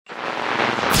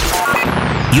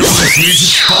Your Music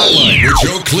Spotlight with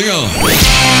Joe Cleon.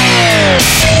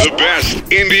 The best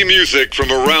indie music from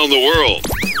around the world.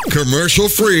 Commercial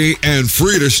free and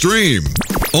free to stream.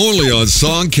 Only on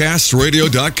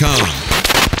songcastradio.com.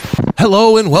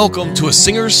 Hello and welcome to a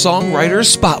singer-songwriter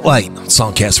spotlight on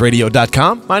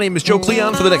songcastradio.com. My name is Joe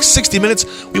Cleon. For the next 60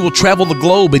 minutes, we will travel the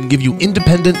globe and give you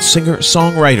independent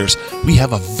singer-songwriters. We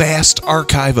have a vast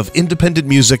archive of independent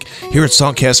music here at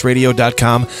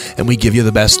songcastradio.com, and we give you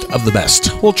the best of the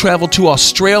best. We'll travel to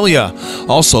Australia,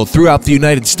 also throughout the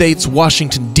United States,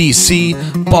 Washington, D.C.,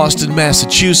 Boston,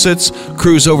 Massachusetts,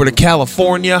 cruise over to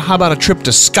California. How about a trip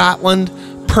to Scotland?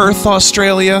 Perth,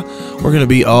 Australia. We're going to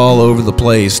be all over the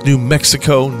place. New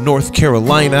Mexico, North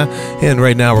Carolina, and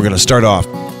right now we're going to start off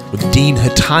with Dean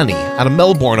Haitani out of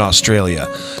Melbourne, Australia.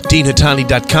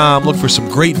 DeanHaitani.com. Look for some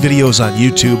great videos on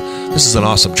YouTube. This is an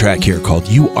awesome track here called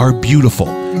You Are Beautiful.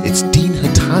 It's Dean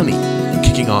Haitani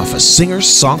kicking off a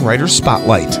singer-songwriter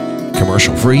spotlight.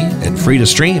 Commercial free and free to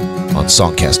stream on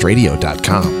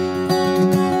songcastradio.com.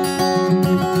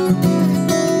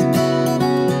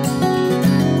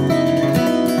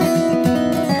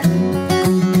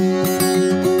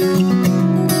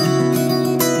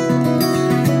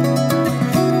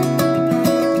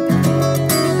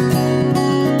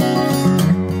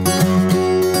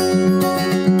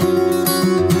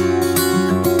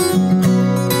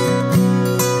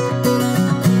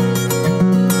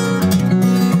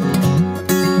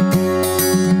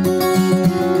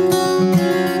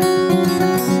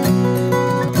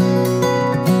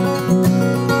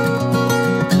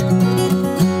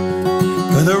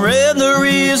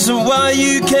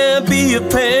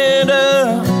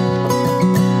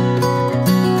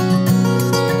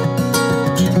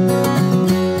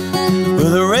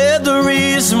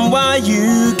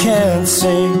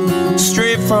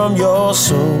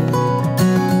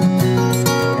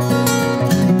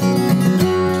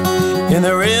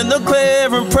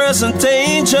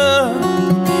 Danger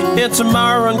in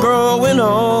tomorrow and growing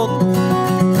old.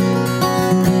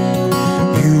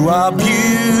 You are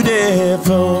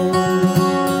beautiful.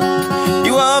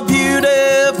 You are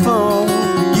beautiful.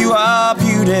 You are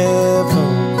beautiful.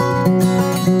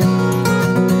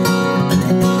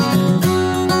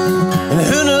 And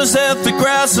who knows if the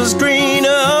grass is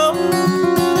greener?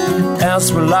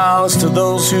 Else belongs to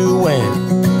those who win.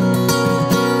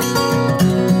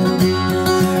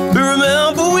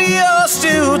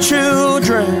 Still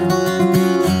children,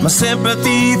 my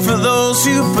sympathy for those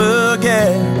who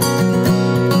forget.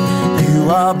 You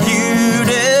are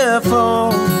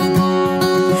beautiful.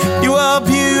 You are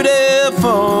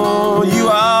beautiful. You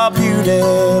are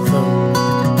beautiful.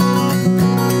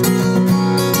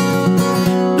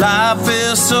 Life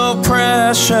is so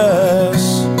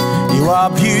precious. You are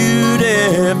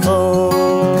beautiful.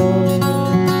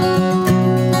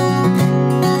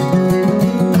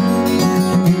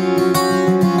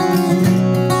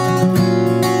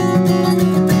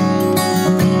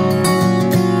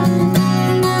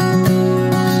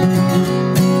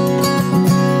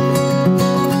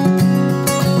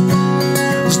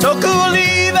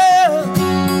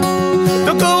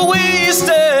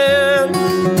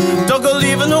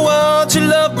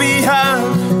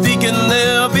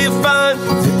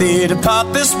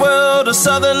 Depart this world of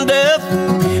sudden death.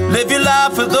 Live your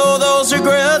life with all those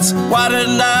regrets. Why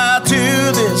didn't I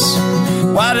do this?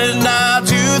 Why didn't I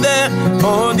do that?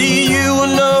 Only you will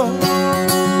know.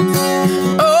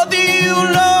 Only you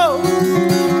know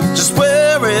just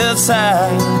where it's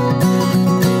at.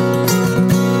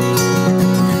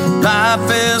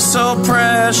 Life is so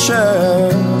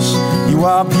precious. You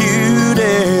are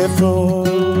beautiful.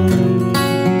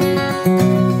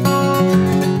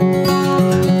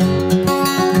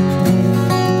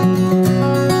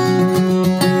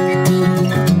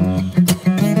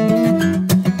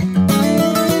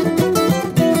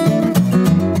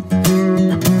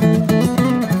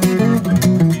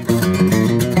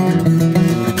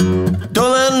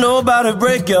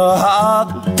 Break your heart.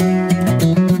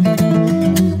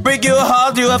 Break your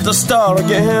heart, you have to start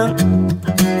again.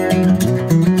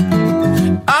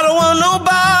 I don't want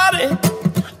nobody.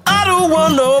 I don't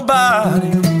want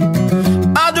nobody.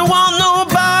 I don't want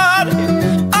nobody.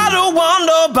 I don't want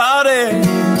nobody.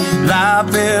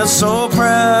 Life is so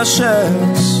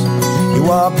precious.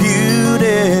 You are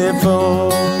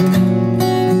beautiful.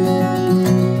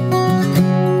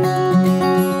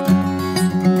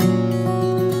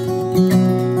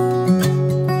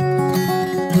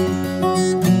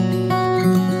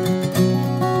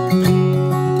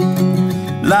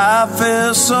 Life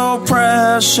is so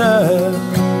precious.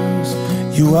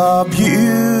 You are beautiful.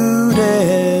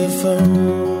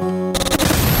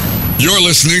 You're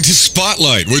listening to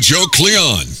Spotlight with Joe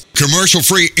Cleon.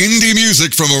 Commercial-free indie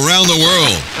music from around the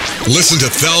world. Listen to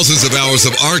thousands of hours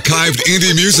of archived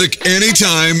indie music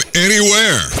anytime,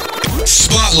 anywhere.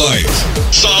 Spotlight.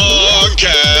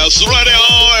 Songcast Radio,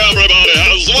 everybody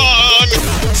has one.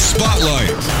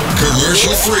 Spotlight.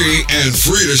 Commercial-free and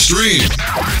free to stream.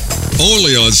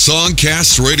 Only on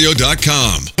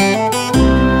songcastradio.com.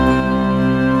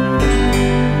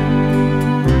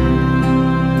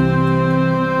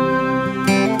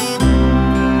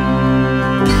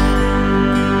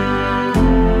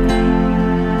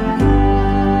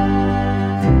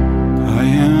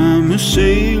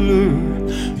 Sailor,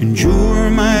 and you're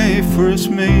my first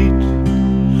mate.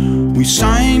 We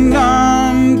signed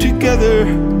on together,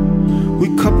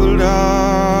 we coupled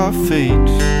our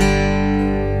fate.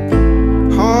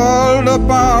 Hauled up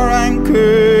our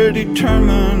anchor,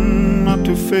 determined not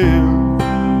to fail.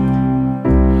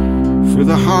 For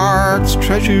the heart's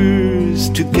treasures,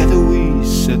 together we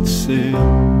set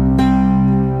sail.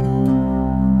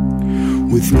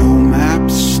 With no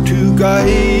maps to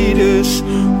guide us,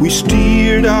 we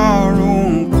steered our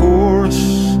own course.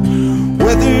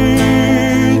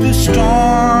 Weathered the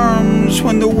storms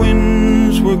when the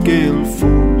winds were gale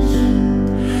force.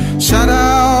 Sat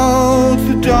out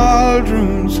the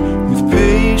doldrums with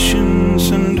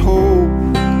patience and hope.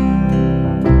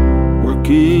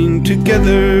 Working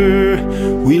together,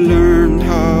 we learned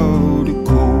how to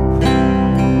cope.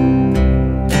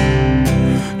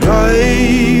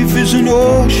 Life is an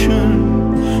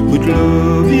ocean, but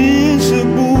love is a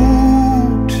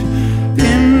boat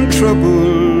in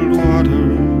troubled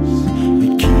waters.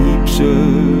 It keeps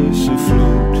us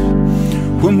afloat.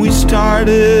 When we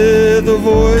started the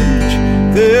voyage,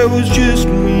 there was just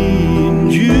me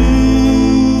and you.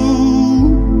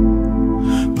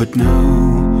 But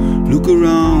now, look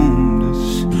around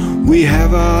us, we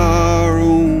have our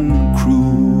own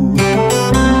crew.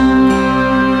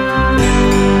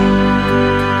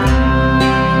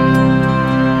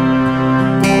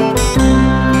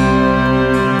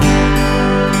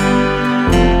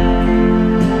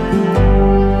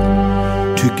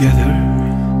 Together,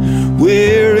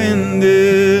 we're in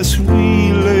this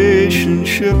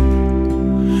relationship.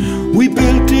 We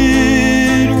built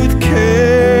it with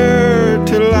care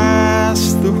to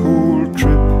last the whole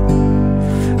trip.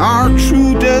 Our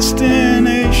true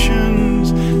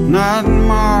destination's not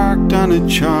marked on a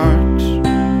chart,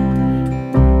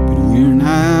 but we're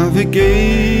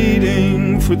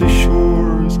navigating for the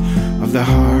shores of the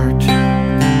heart.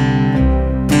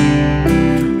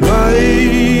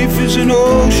 Life is an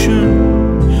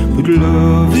ocean, but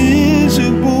love is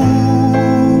a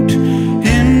boat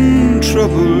in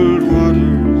troubled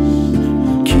waters.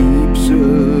 Keeps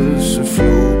us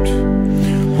afloat.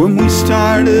 When we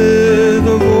started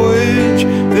the voyage,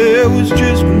 there was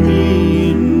just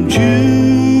me and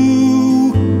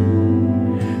you.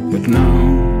 But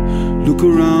now, look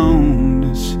around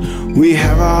us, we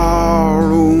have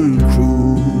our own crew.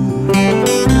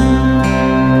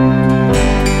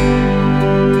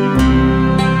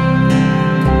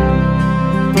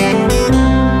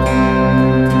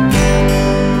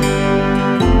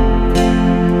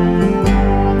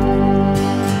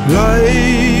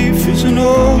 Life is an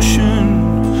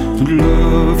ocean, but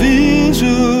love is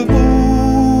a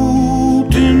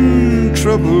boat in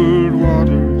troubled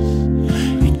waters.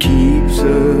 It keeps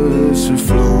us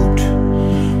afloat.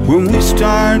 When we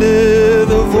started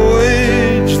the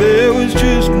voyage, there was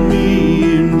just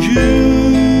me and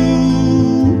you.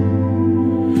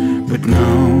 But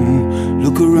now,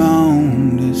 look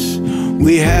around us,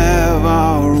 we have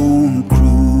our own crew.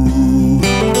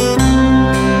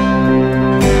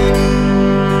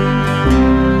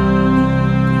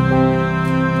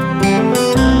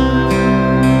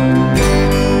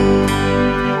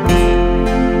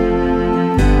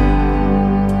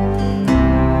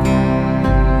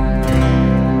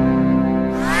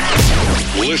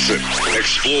 Listen,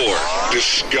 explore,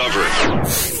 discover.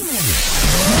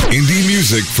 Indie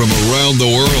music from around the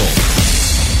world.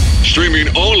 Streaming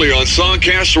only on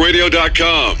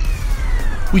songcastradio.com.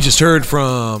 We just heard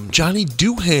from Johnny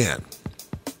Doohan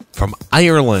from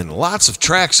Ireland. Lots of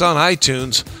tracks on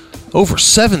iTunes, over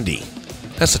 70.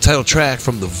 That's the title track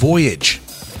from The Voyage.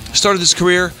 Started his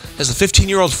career as a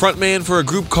 15-year-old frontman for a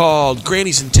group called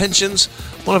Granny's Intentions,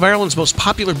 one of Ireland's most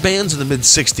popular bands in the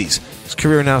mid-60s. His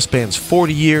career now spans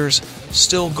 40 years,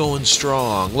 still going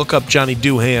strong. Look up Johnny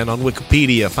Doohan on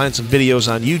Wikipedia, find some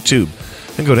videos on YouTube,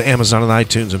 and go to Amazon and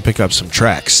iTunes and pick up some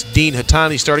tracks. Dean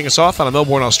Hattani starting us off out of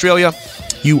Melbourne, Australia.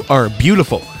 You Are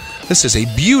Beautiful. This is a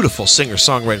beautiful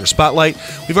singer-songwriter spotlight.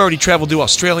 We've already traveled to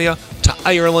Australia, to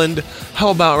Ireland.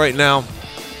 How about right now?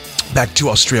 back to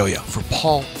Australia for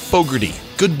Paul Fogarty.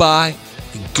 Goodbye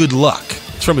and Good Luck.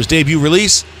 It's from his debut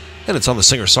release, and it's on the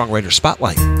Singer-Songwriter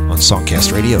Spotlight on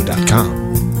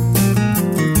songcastradio.com.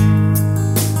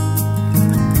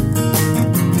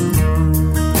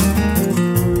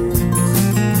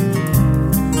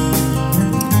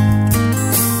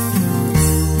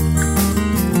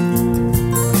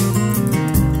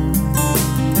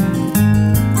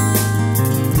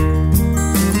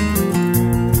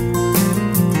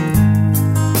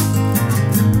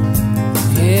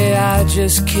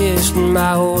 Just kissed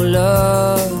my whole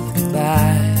love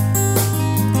goodbye.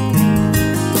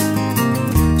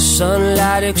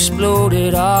 Sunlight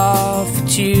exploded off a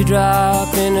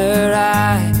teardrop in her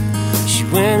eye. She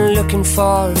went looking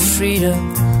for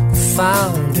freedom,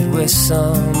 found it with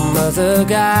some other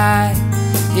guy.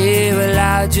 Yeah, well,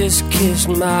 I just kissed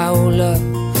my whole love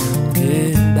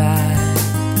goodbye.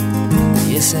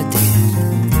 Yes, I did.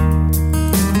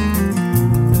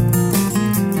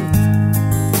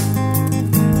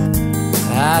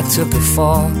 I took her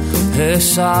for her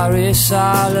sorry,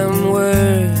 solemn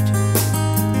word.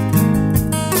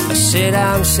 I said,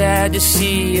 I'm sad to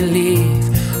see you leave.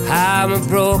 I'm a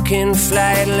broken,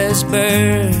 flightless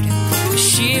bird.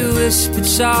 She whispered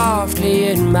softly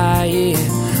in my ear.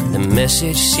 The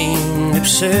message seemed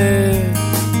absurd.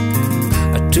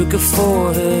 I took her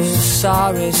for her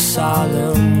sorry,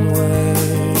 solemn word.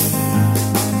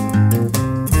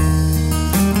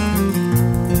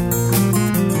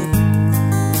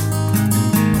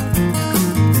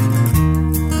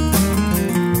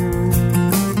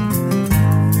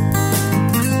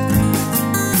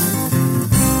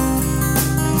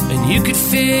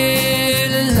 Fill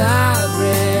the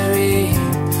library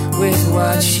with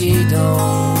what she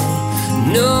don't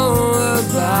know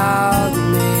about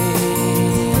me.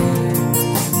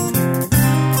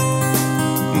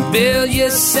 Build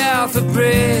yourself a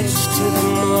bridge to the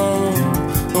moon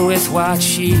with what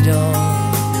she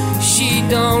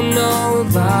don't know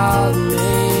about me.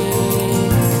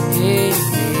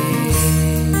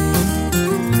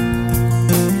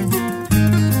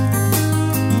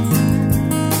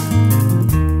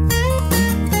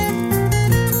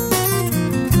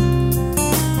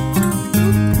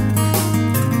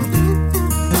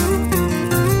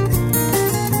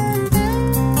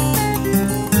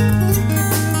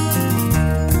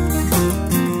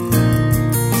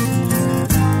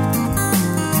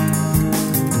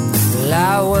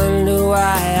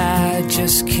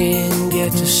 Just can't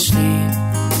get to sleep.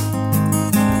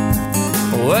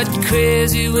 What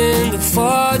crazy wind of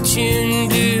fortune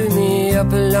blew me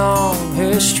up along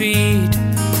her street?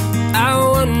 I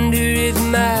wonder if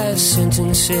my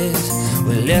sentences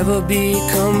will ever be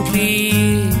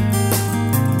complete.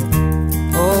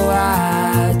 Oh,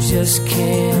 I just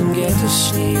can't get to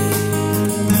sleep.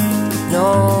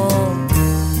 No.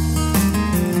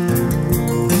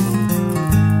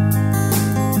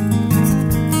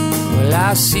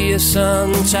 I see her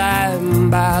sometime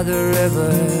by the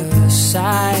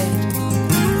riverside,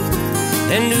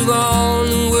 and of all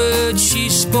the words she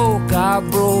spoke I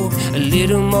broke a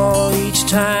little more each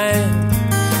time.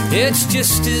 It's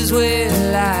just as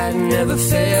well I never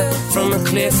fell from a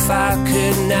cliff I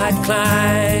could not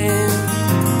climb.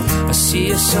 I see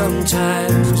her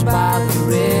sometimes by the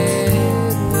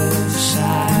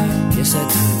riverside. Yes, I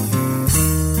do.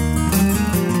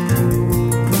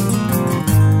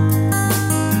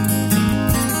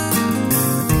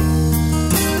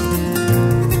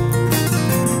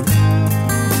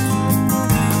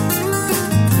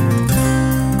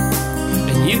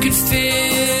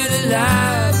 Fill the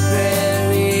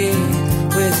library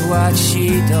with what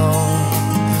she don't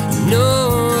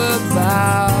know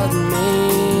about me.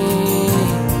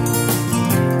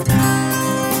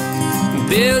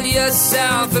 Build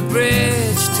yourself a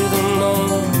bridge to the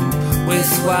moon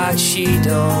with what she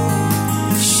don't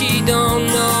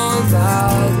know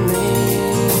about me.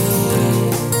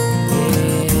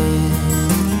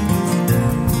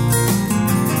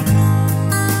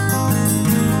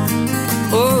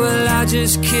 Oh, well, I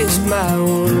just kissed my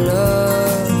old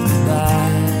love goodbye.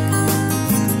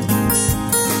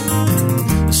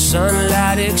 The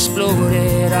sunlight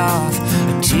exploded off a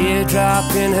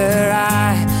teardrop in her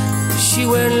eye. She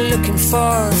went looking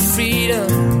for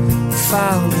freedom,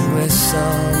 found it with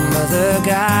some other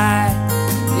guy.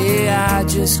 Yeah, I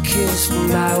just kissed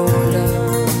my old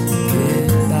love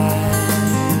goodbye.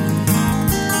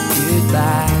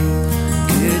 Goodbye,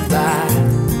 goodbye,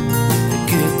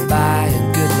 goodbye.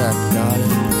 Good luck,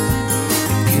 darling.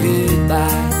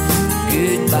 Goodbye,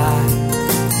 goodbye,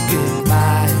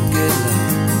 goodbye, good luck.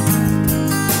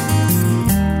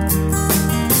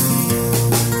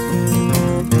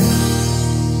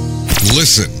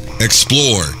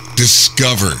 explore,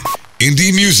 discover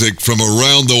indie music from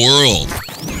around the world.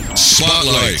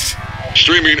 Spotlight.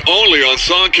 Streaming only on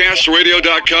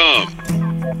songcastradio.com.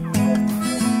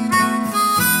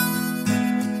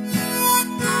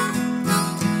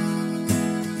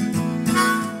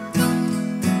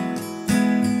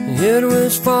 It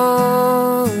was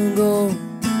far ago,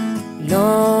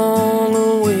 long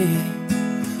away.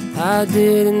 I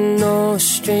didn't know a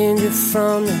stranger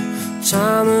from the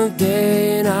time of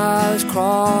day, and I was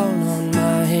crawling on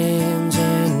my hands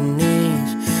and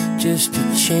knees just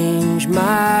to change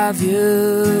my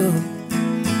view.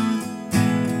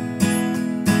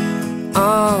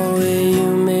 Oh, well,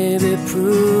 you may be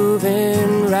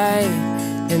proven right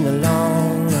in the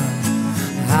long run.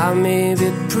 I may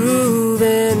be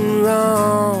proven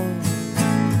wrong.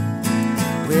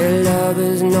 Where love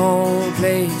is no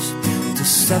place to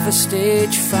suffer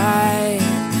stage fright,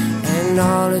 and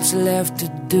all that's left to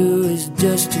do is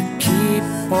just to keep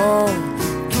on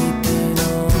keeping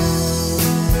on.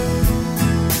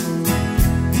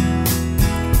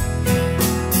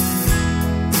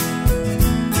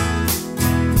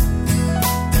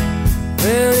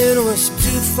 Well, it was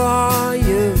too far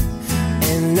you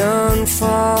and none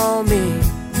for me.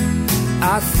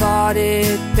 I thought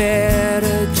it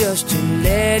better just to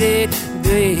let it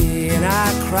be, and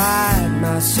I cried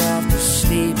myself to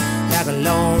sleep like a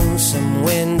lonesome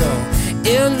window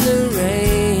in the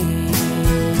rain.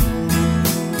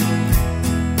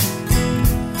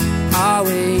 Oh,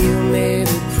 well, you may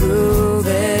be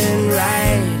proven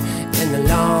right in the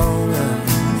long run.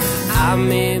 I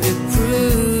may be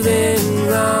proven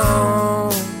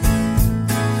wrong.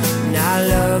 Now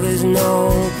love is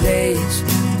no place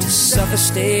to suffer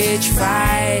stage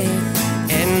fright,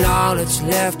 and all that's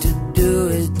left to do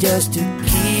is just to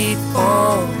keep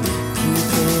on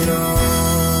keeping on.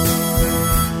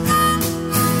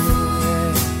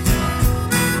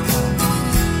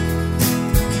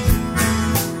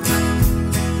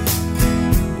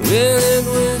 Well, it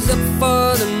was up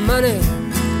for the money,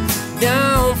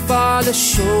 down for the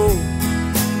show.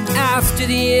 After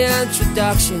the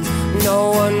introduction,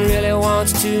 no one really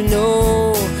wants to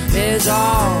know. There's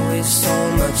always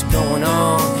so much going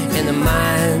on in the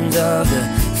minds of the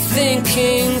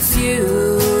thinking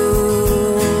few.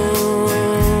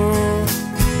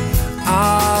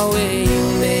 Oh, well, you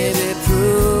may be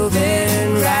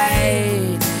proven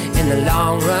right in the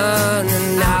long run,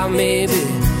 and I may be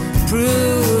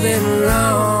proven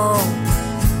wrong.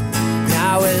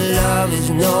 Now where love is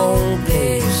no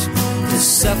place to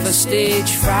suffer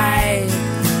stage fright,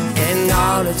 and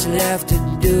all that's left to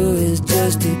do is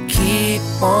just to keep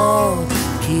on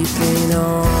keeping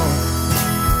on.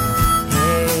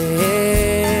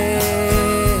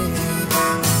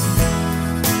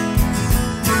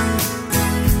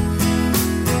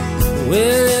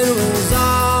 Well, it was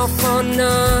all for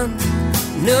none,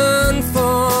 none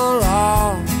for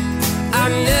all. I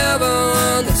never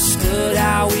understood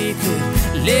how we could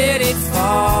let it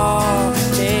fall.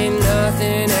 Ain't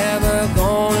nothing ever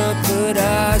gonna put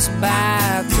us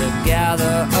back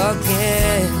together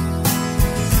again.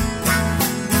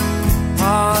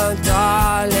 Oh,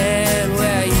 darling,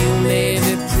 well, you may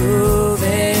be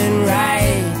proven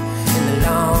right in the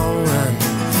long run.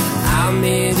 I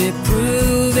may be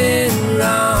proven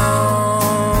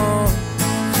wrong.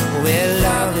 Where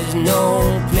love is no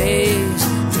place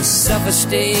to suffer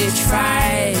stage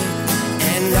fright,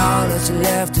 and all that's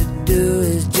left to do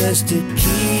is just to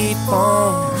keep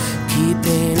on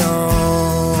keeping on.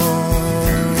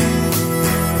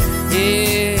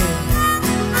 Yeah.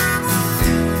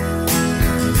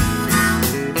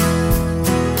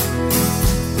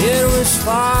 It was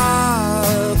far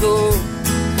ago,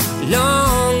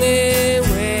 long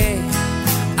away.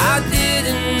 I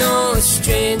didn't know a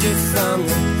stranger from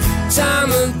the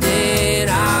time of day.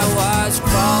 I was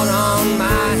crawling on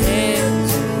my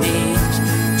hands and knees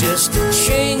just to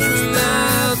change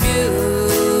my view.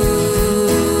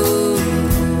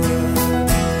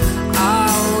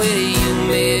 Oh, well, you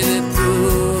may be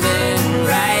proven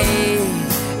right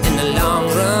in the long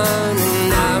run,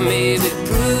 and I may be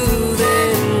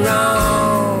proven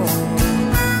wrong.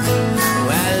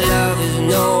 Well, love is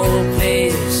no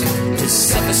place to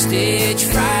suffer stage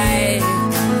fright,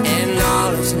 and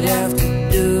all that's left to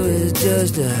do is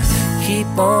just to keep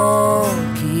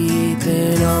on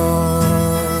keeping on.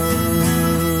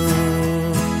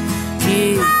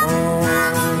 Keep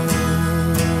on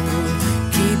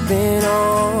keeping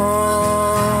on.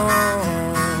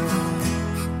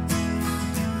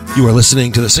 You are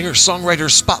listening to the Singer-Songwriter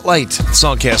Spotlight,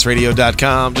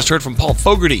 songcastradio.com. Just heard from Paul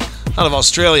Fogarty out of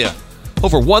Australia.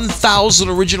 Over 1,000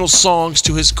 original songs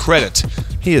to his credit.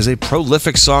 He is a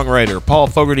prolific songwriter.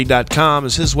 PaulFogarty.com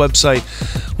is his website.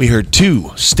 We heard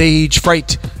 2, Stage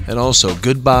Fright, and also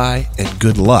Goodbye and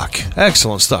Good Luck.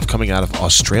 Excellent stuff coming out of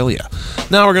Australia.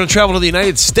 Now we're going to travel to the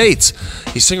United States.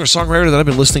 A singer-songwriter that I've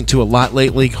been listening to a lot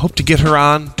lately. Hope to get her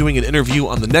on, doing an interview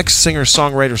on the next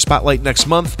Singer-Songwriter Spotlight next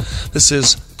month. This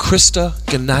is Krista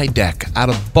Gnajdek out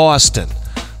of Boston.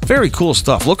 Very cool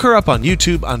stuff. Look her up on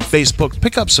YouTube, on Facebook.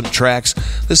 Pick up some tracks.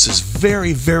 This is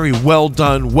very, very well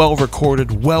done, well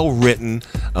recorded, well written,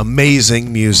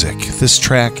 amazing music. This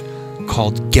track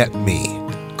called Get Me.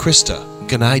 Krista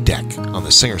Gnajdek on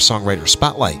the Singer-Songwriter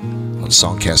Spotlight on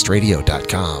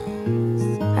SongcastRadio.com.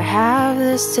 I have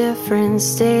this different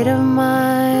state of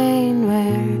mind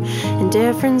where in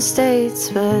different states,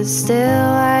 but still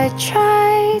I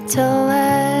try to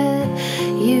let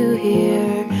you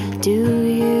hear. Do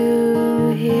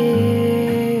you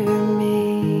hear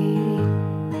me?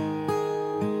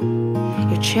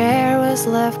 Your chair was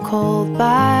left cold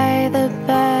by the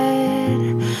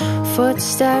bed.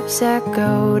 Footsteps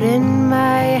echoed in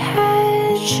my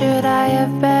head. Should I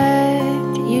have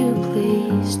begged you,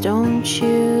 please don't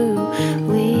you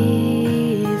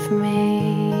leave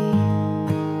me?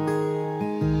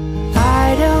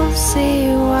 I don't see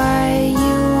why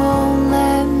you won't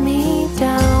let me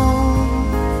down.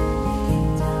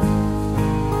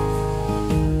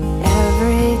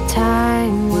 Every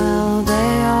time, well,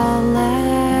 they all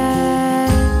let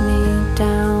me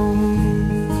down.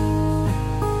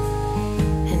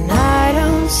 And I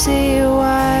don't see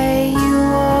why you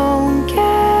won't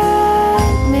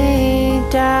get me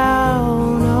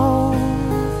down. Oh,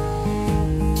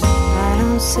 I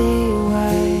don't see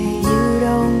why you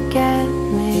don't get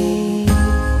me.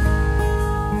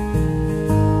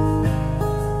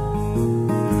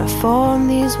 I form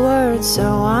these words so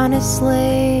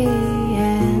honestly,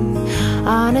 and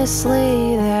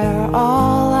honestly they're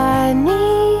all I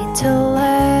need to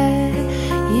let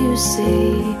you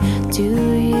see. Do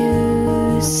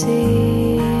you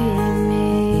see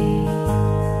me?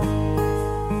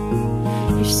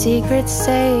 Your secret's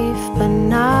safe but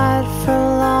not for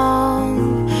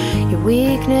long. Your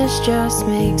weakness just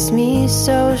makes me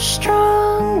so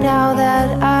strong. Now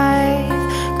that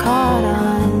I've caught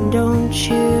on, don't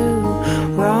you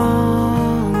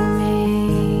wrong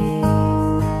me.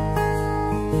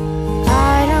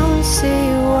 I don't see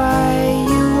why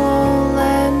you won't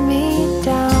let me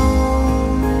down.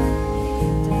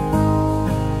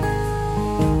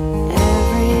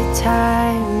 Every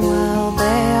time, well,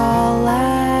 they all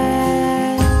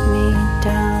let me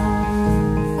down.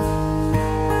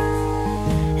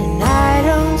 And I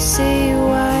don't see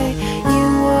why you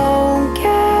won't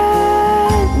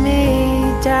get me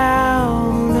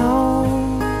down. No,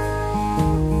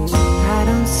 I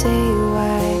don't see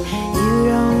why you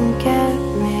don't get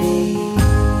me.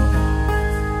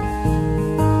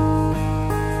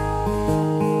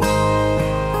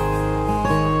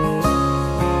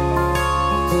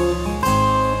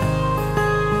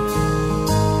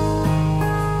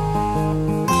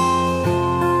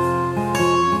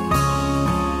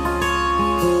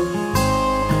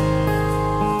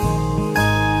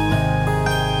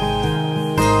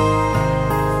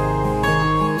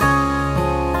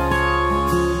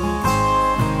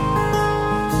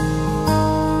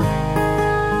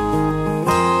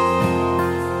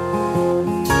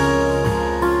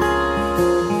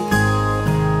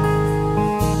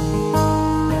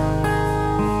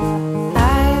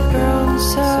 I've grown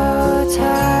so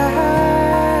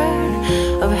tired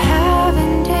of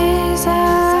having days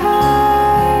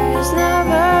ours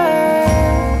never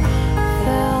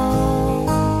fill.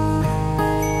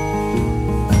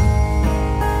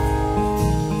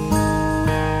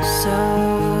 So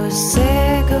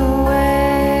sick of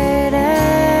waiting.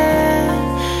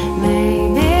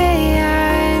 Maybe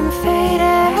I'm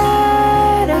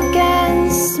fated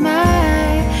against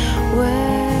my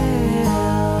will.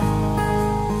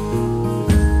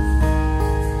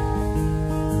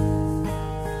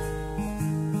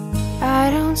 I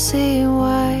don't see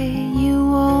why you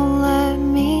won't let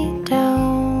me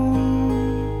down.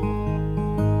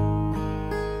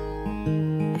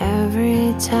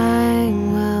 Every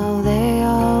time, well, they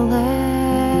all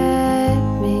let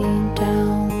me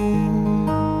down.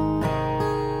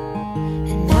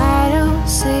 And I don't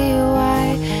see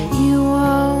why you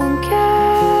won't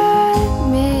get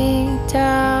me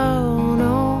down.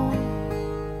 Oh,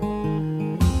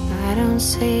 I don't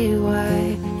see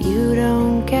why you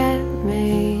don't get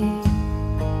me.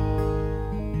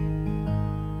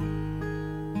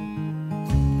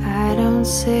 I don't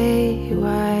see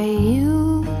why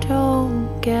you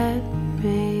don't get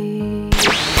me.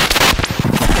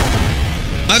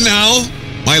 And now,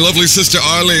 my lovely sister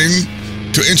Arlene,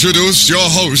 to introduce your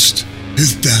host,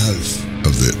 his Daz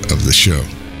of the show.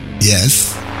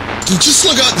 Yes? Just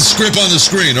look out the script on the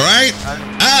screen, all right?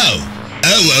 Oh,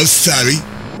 sorry.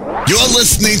 You're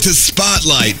listening to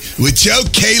Spotlight with Joe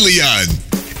K. Leon.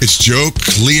 It's Joe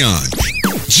Cleon.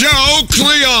 Joe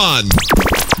Cleon!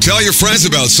 Tell your friends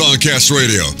about Songcast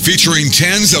Radio, featuring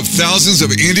tens of thousands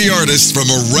of indie artists from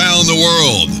around the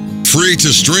world. Free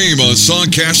to stream on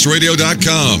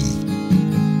songcastradio.com.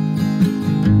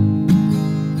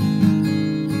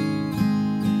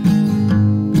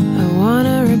 I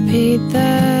wanna repeat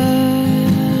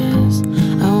this.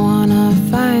 I wanna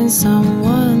find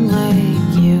someone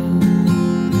like you,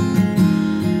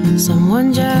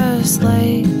 someone just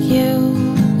like you.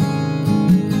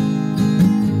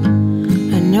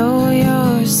 I know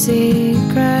your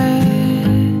secret,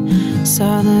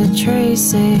 saw the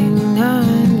tracing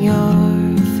on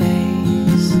your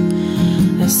face.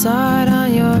 I saw it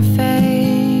on your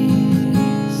face.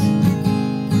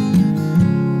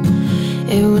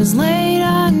 It was late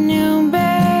on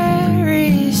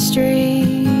Newberry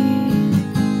Street,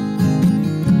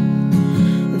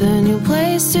 the new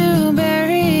place to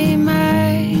bury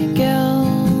my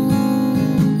guilt.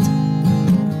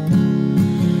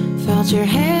 Felt your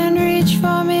hand reach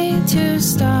for me to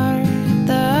start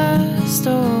the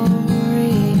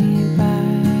story by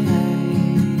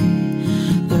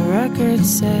the record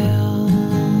sale.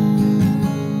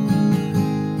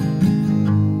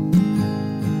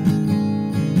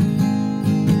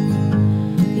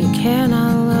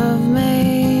 Cannot love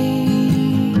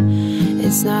me,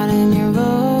 it's not in your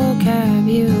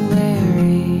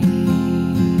vocabulary.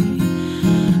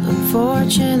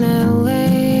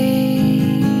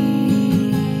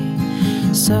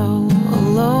 Unfortunately, so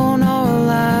alone or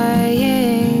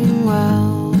lying,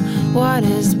 well, what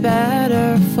is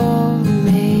better for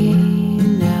me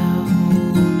now?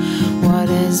 What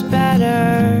is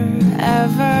better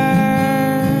ever?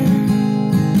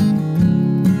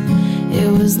 It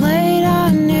was late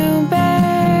on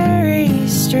Newberry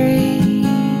Street,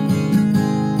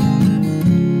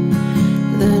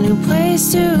 the new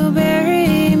place to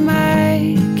bury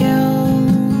my guilt.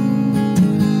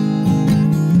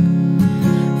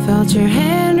 Felt your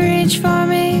hand reach for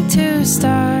me to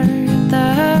start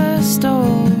the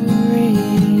story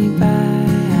by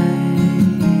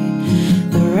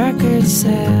the record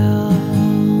sale.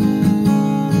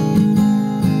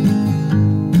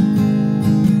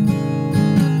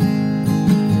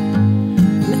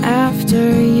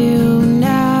 After you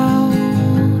now,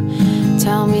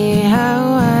 tell me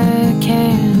how I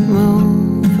can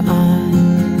move on,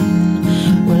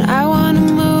 when I want to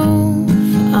move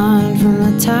on from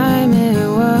the time it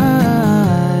was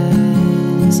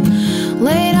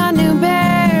late on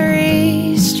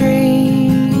Newberry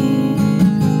Street,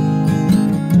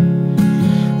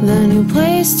 the new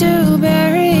place to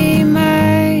bury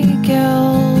my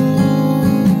guilt.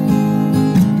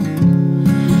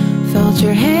 Felt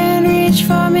your hand reach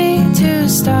for me to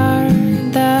start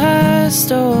the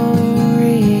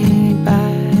story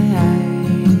by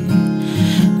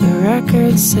the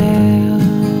record sale.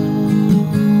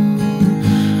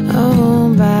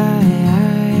 Oh, by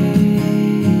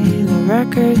the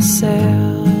record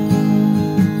sale.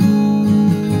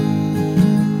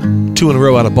 2 in a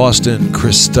row out of Boston,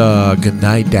 Krista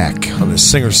Gneidak on the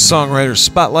singer-songwriter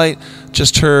Spotlight.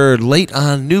 Just heard Late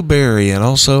on Newberry and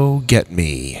also Get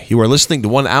Me. You are listening to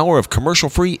 1 hour of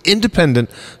commercial-free, independent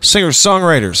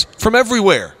singer-songwriters from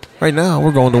everywhere. Right now,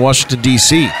 we're going to Washington,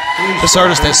 D.C. This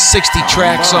artist has 60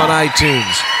 tracks on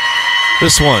iTunes.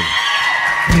 This one,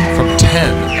 from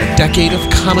 10, A Decade of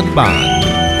Common Bond.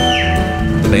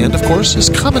 The band, of course, is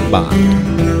Common Bond.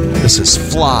 This is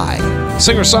Fly.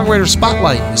 Singer-songwriter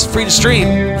Spotlight is free to stream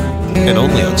and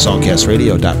only on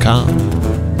songcastradio.com.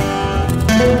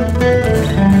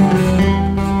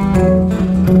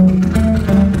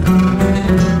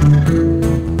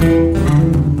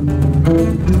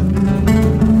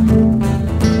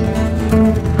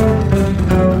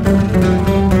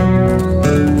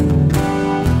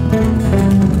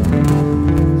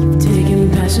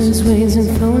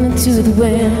 To the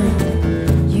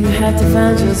wind, you have to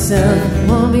find yourself,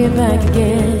 won't be back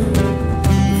again.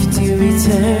 If you do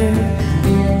return,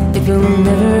 it will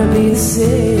never be the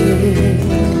same.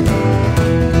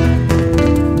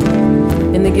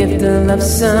 And the gift of love,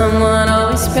 someone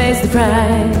always pays the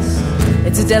price.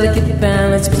 It's a delicate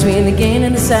balance between the gain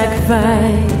and the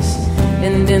sacrifice.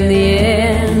 And in the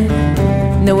end,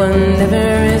 no one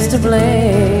ever is to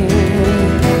blame.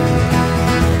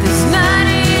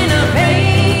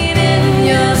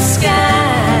 Your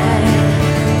sky,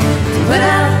 put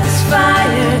out this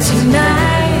fire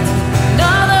tonight. No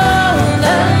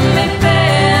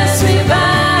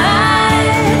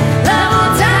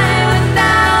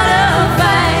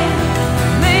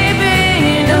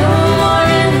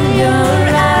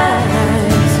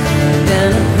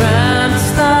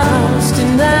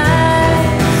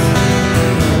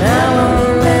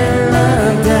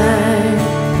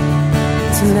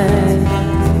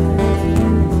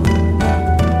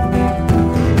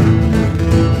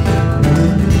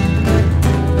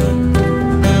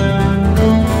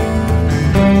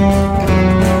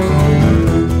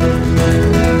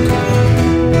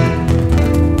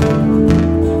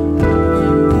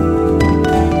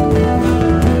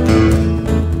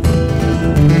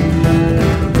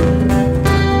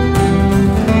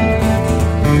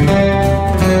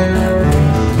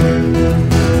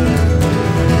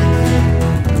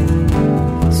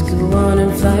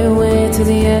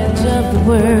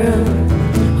world.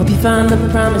 Hope you find the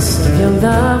promise of your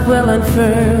love will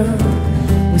unfurl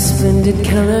with splendid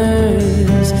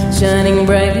colors shining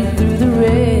brightly through the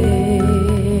rain.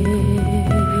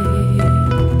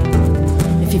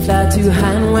 If you fly too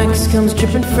high and wax comes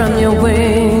dripping from your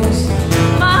wings,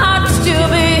 my heart will still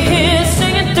be here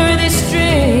singing through these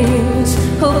strings.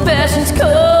 Oh, passion's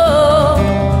cold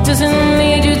doesn't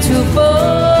lead you to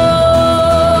fall.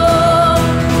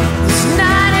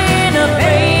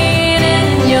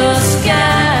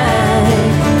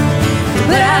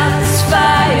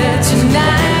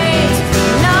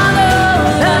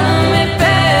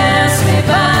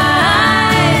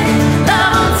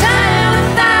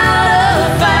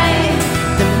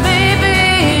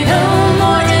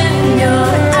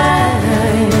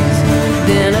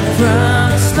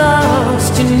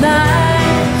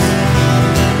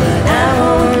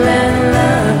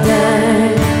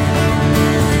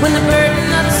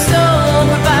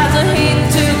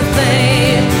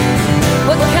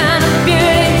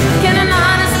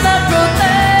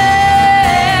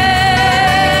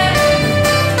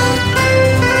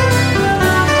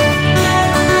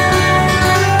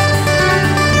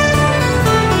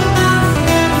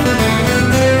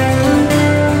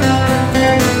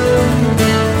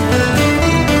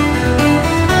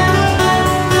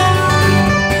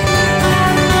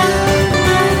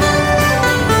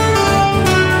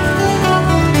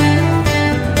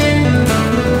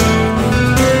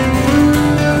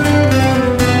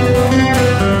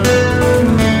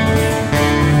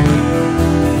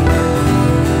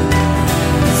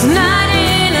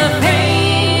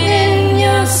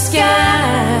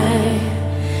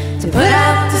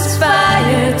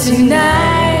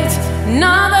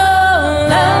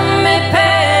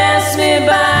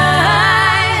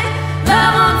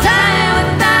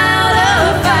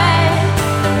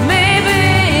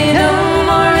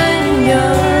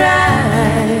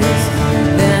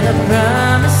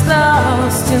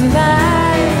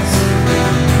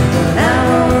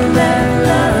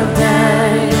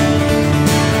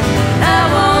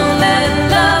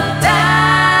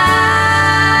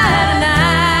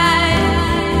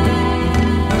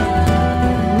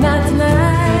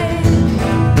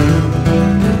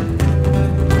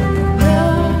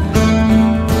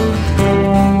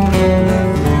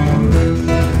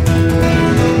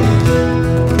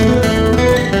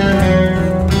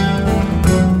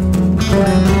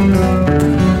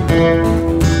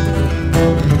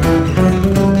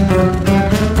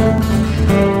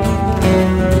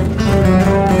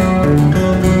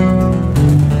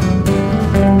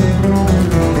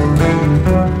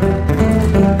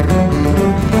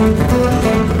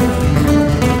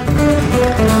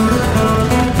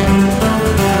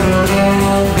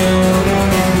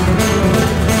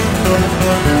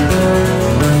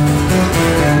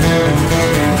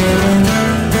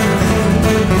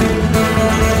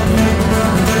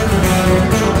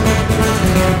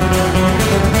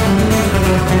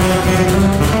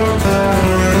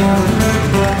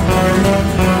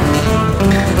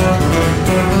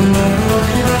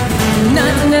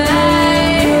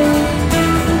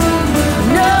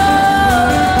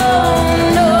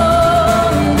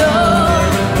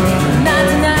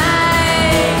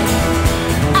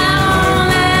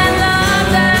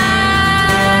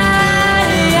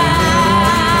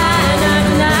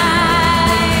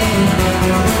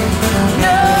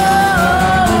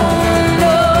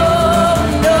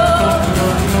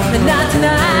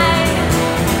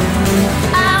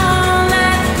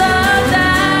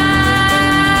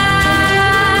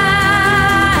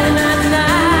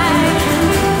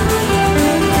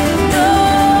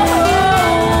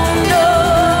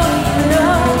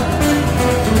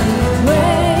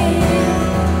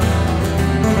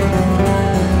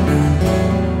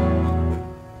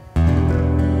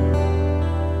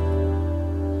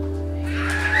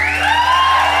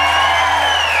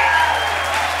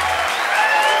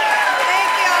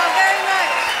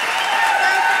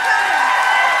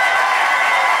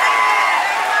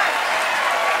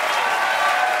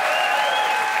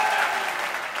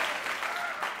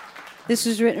 This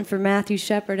was written for Matthew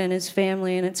Shepard and his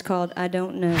family, and it's called I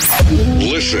Don't Know.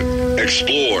 Listen,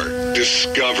 explore,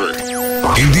 discover.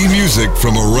 Indie music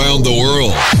from around the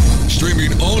world.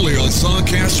 Streaming only on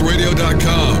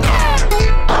songcastradio.com.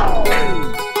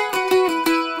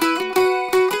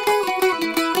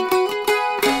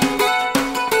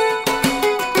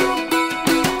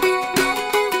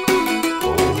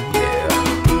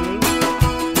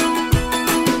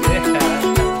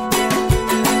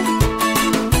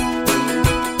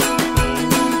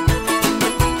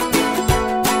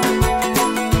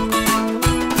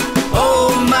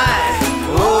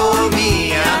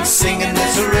 Singing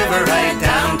this river right down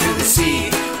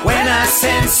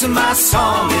sense of my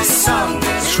song is sung,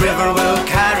 this river will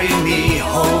carry me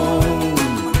home.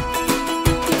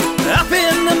 Up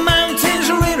in the mountains,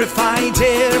 rarefied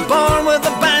air, born with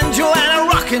a banjo and a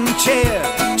rocking chair.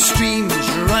 Streams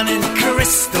running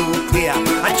crystal clear.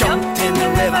 I jumped in the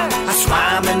river, I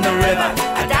swam in the river,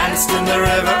 I danced in the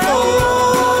river.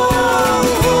 Oh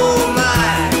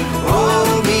my,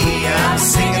 oh me, I'm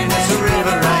singing this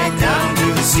river right down to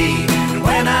the sea. And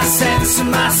when I sense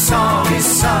my song is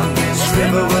sung, this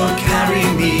river will carry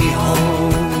me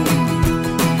home.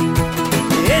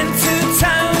 Into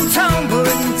town,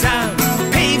 tumbling down,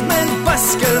 pavement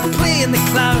busker playing the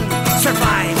clown.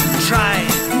 Survive, try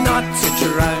not to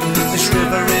drown. This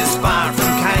river is far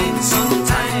from kind.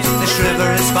 Sometimes this river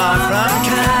is far from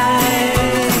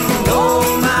kind. Oh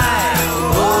my,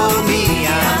 oh me,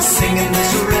 I'm singing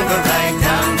this river right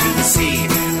down to the sea.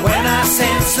 When I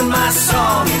sense my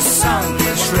song is sung,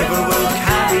 this river will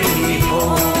carry me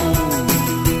home.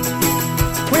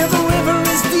 Where the river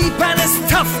is deep and it's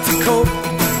tough to cope,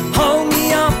 haul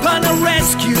me up on a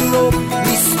rescue rope,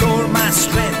 restore my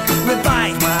strength,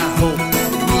 revive my hope.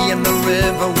 Me and the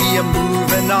river, we are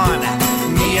moving on.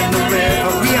 Me and the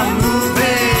river, we are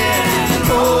moving.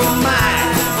 Oh my,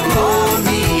 oh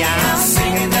me, I'm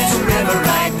singing this river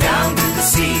right down to the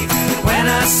sea. When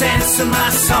I sense my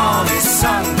song is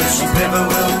sung, this river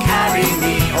will carry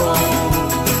me home.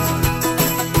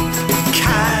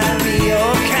 Carry,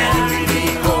 oh carry me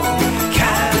home.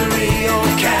 Carry, oh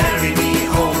carry me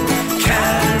home.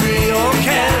 Carry, oh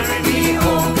carry me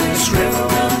home. This river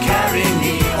will carry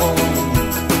me home.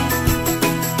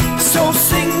 So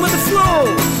sing with the flow,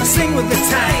 sing with the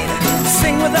tide,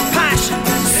 sing with the passion,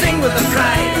 sing with the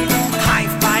pride. High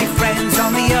five friends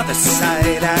on the other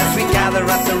side as we gather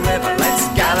at the river. Let's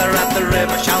gather at the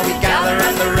river. Shall we gather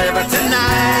at the river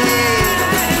tonight?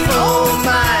 Oh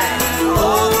my,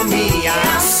 oh me,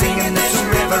 I'm singing this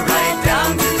river right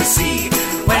down to the sea.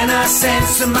 When I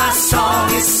sense my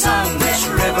song is sung, this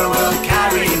river will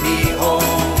carry me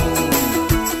home.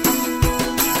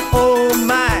 Oh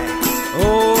my,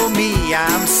 oh me,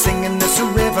 I'm singing this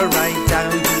river right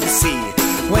down to the sea.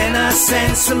 When I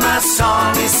sense my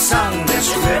song is sung,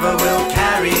 this river will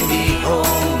carry me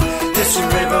home. This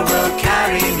river will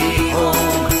carry me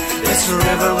home. This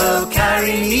river will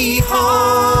carry me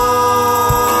home.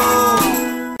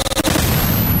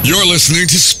 You're listening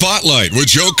to Spotlight with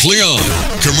Joe Cleon.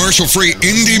 Commercial-free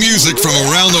indie music from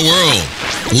around the world.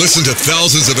 Listen to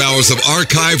thousands of hours of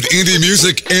archived indie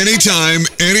music anytime,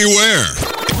 anywhere.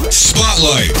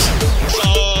 Spotlight.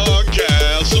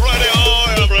 Songcast Radio,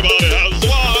 everybody has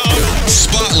one.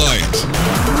 Spotlight.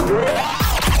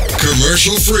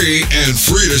 Commercial-free and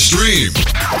free to stream.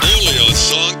 Only on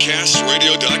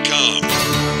songcastradio.com.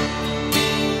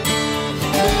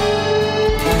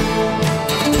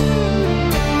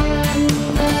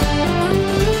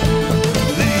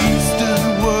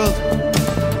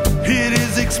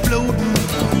 Exploding,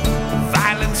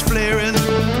 violence flaring,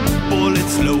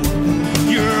 bullets loading.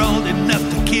 You're old enough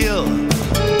to kill,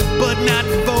 but not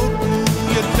voting.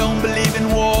 You don't believe in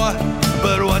war,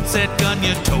 but what's that gun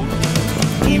you're toting?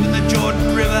 Even the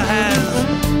Jordan River has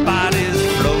bodies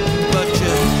floating, but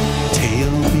you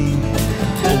tell me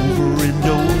over and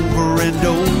over and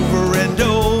over and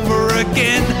over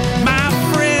again, my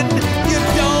friend, you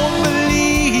don't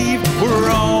believe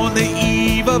we're on the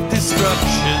eve of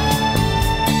destruction.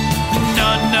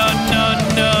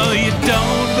 No, you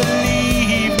don't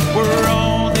believe we're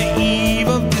on the eve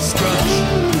of destruction.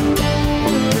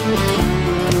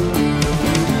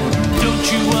 Don't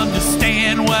you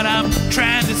understand what I'm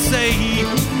trying to say?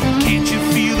 Can't you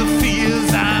feel the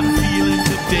fears I'm feeling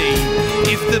today?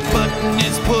 If the button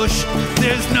is pushed,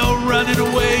 there's no running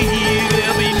away.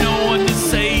 There'll be no one to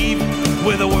save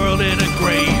with the world in a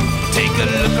grave. Take a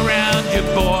look around you,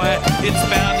 boy. It's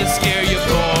bound to scare you,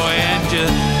 boy. And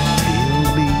just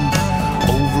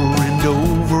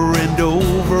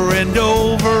over and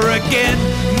over again,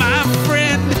 my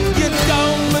friend, you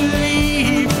don't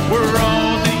believe we're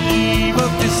on the eve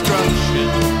of destruction.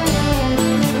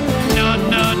 No,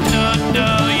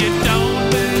 you don't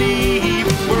believe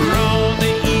we're on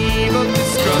the eve of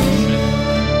destruction.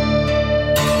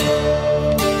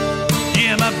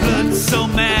 Yeah, my blood's so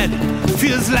mad,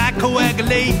 feels like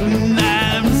coagulating.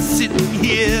 I'm sitting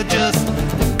here just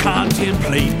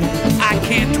contemplating. I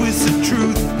can't twist the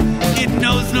truth. It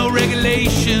knows no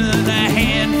regulation. A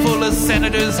handful of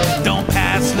senators don't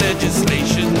pass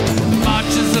legislation.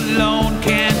 Marches alone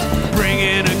can't bring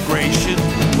integration.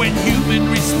 When human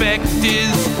respect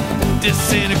is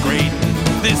disintegrating,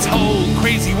 this whole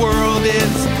crazy world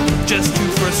is just too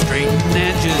frustrating.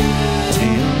 And just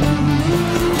tell me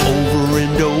over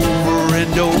and over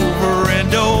and over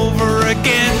and over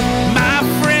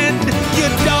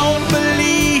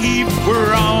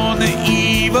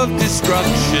of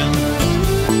destruction.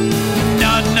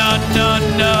 No, no, no,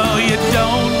 no, you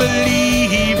don't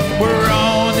believe we're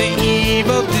on the eve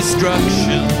of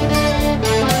destruction.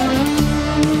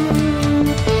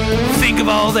 Think of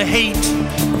all the hate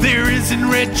there is in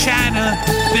Red China,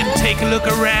 then take a look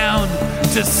around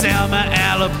to Selma,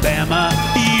 Alabama.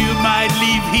 You might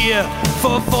leave here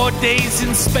for 4 days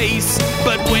in space,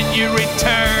 but when you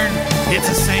return, it's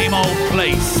the same old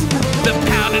place. The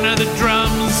pounding of the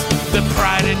drums, the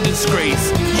pride and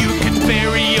disgrace. You can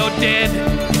bury your dead,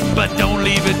 but don't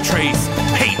leave a trace.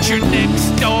 Hate your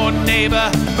next door neighbor,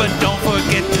 but don't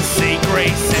forget to say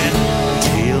grace. And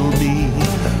tell me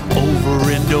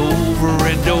over and over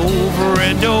and over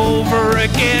and over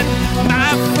again,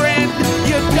 my friend,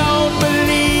 you don't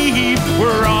believe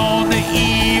we're on the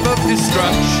eve of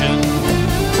destruction.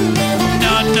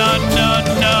 No, no, no,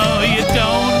 no, you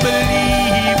don't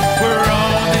believe we're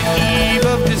on the eve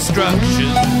of destruction.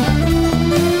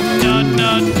 No,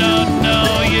 no, no,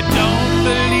 no, you don't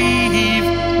believe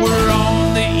we're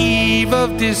on the eve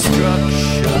of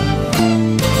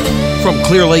destruction. From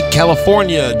Clear Lake,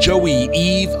 California, Joey,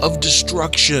 Eve of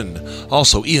Destruction.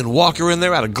 Also, Ian Walker in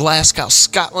there out of Glasgow,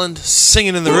 Scotland,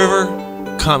 Singing in the River.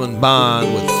 Common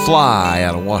Bond with Fly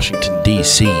out of Washington,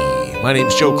 D.C. My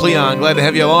name's Joe Cleon. Glad to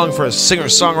have you along for a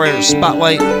singer-songwriter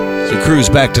spotlight as we cruise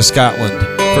back to Scotland.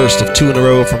 First of two in a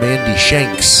row from Andy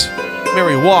Shanks.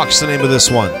 Mary Walks, the name of this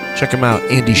one. Check him out,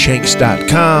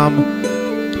 andyshanks.com.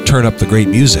 Turn up the great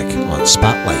music on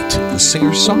Spotlight, the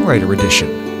singer-songwriter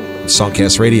edition.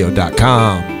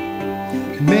 Songcastradio.com.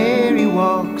 Mary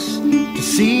walks to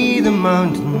see the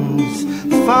mountains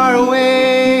far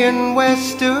away and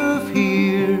west of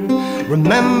here.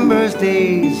 Remembers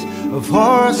days of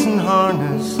horse and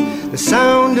harness, the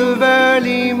sound of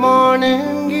early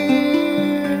morning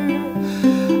gear.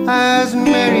 As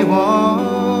Mary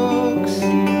walks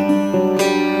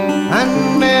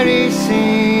and Mary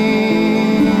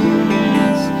sings,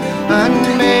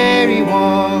 and Mary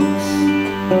walks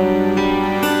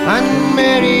and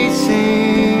Mary sings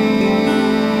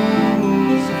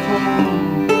of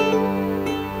home.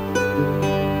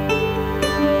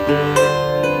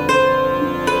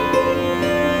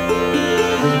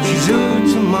 She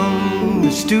zoots among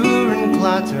the stir and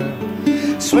clatter,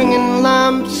 swinging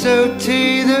lamps out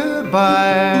to the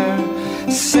byre,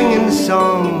 singing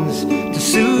songs to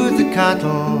soothe the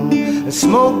cattle as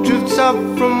smoke drifts up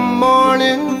from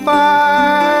morning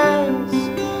fires.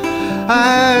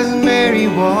 As Mary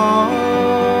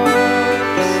walks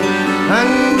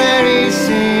and Mary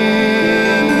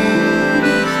sings,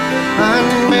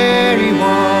 and Mary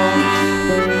walks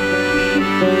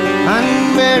and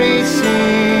Mary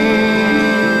sings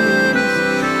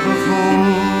of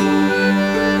home.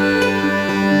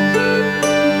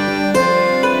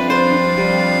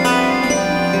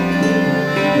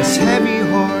 As heavy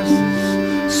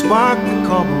horses spark the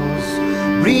cobbles,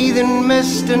 breathing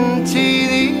mist into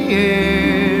the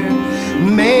air,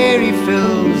 Mary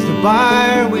fills the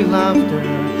byre with laughter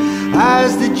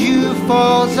as the dew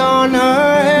falls on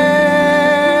her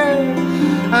hair.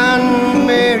 And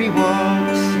Mary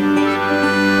walks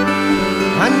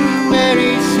and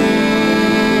Mary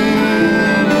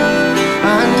sings,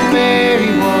 and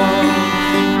Mary walks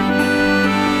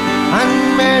and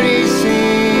Mary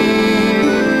sings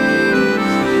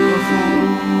of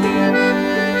home.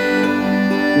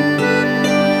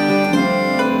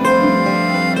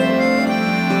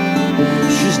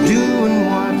 Doing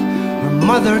what her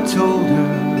mother told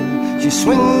her. She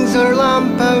swings her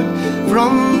lamp out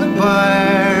from the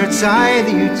byre. Tie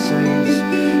the outsides,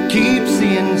 keeps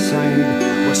the inside.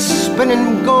 We're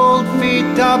spinning gold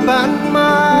feet up and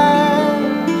mile.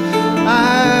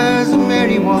 As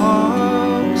Mary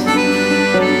walks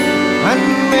and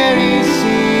Mary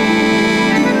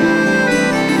sings,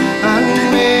 and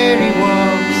Mary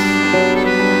walks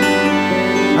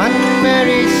and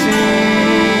Mary sings.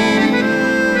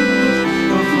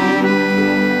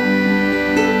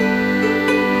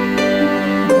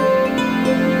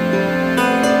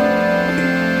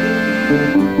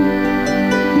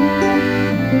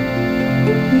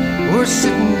 We're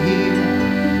sitting here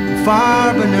in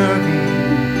far Benirvy,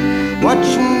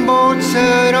 watching boats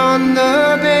out on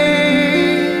the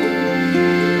bay.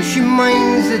 She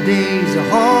minds the days of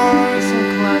horse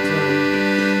and clatter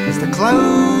as the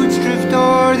clouds drift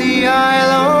o'er the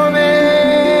Isle of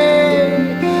May.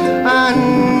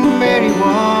 And Mary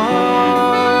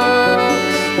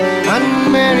walks and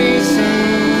Mary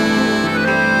sings,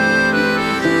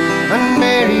 and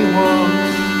Mary walks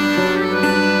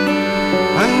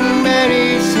and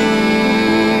Mary sings,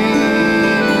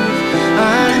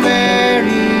 and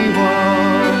Mary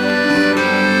walks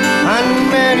and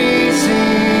Mary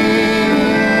sings.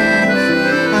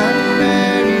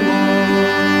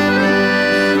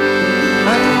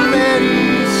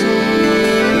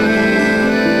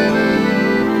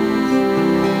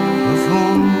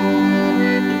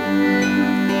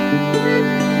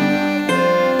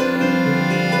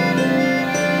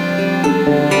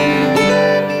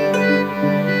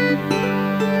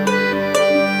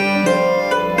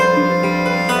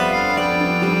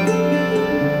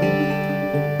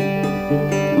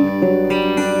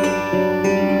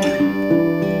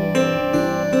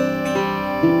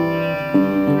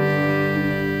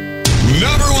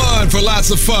 lots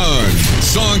of fun.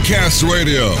 Songcast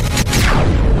Radio.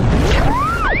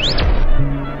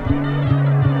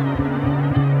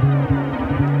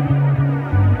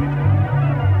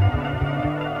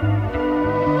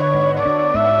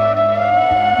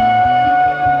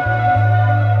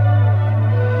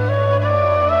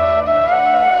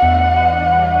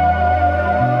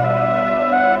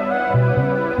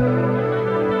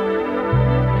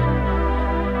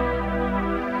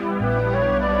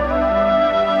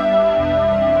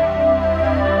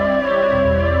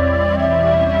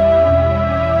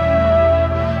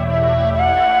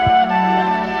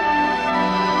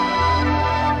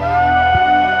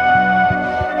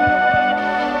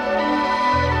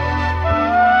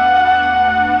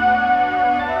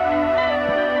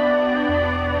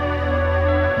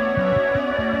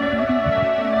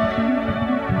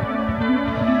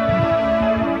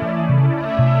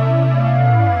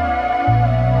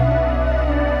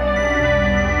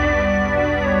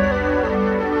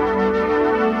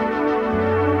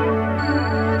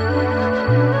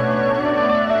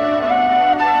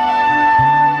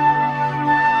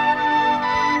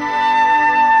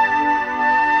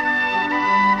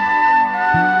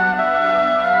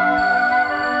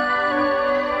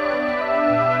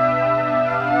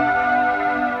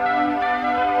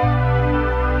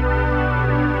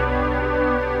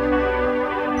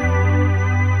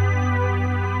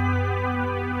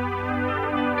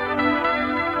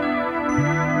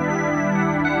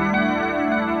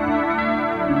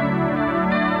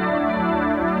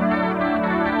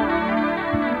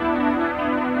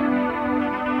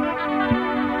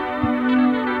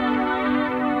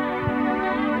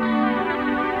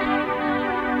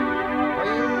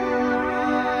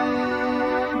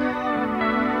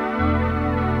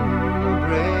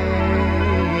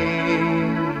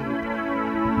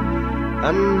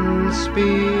 And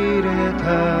speeded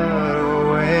her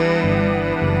away,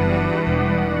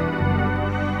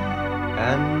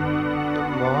 and the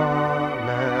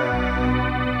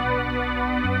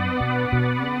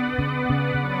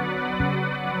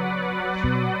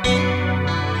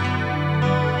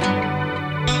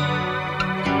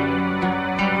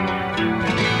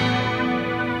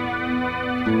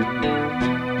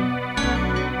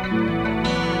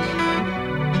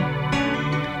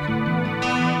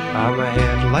My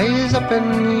head lies up in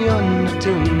yonder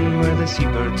tune where the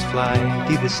seabirds fly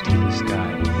through the steely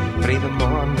sky frae the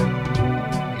morning.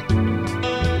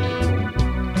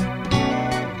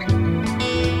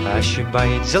 I should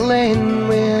bide the lane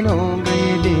when old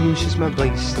grey dame, she's my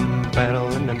blithesome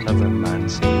pearl, and another man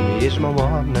say here's my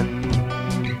warning.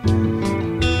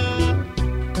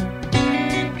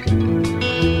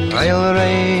 I'll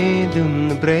ride down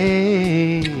the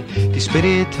brae to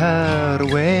spirit her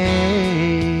away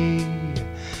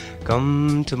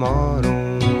come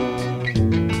tomorrow.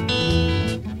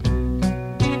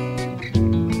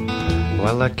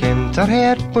 Well, I kent her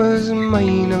heart was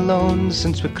mine alone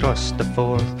since we crossed the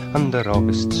Forth under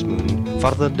August's moon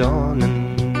for the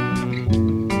dawning.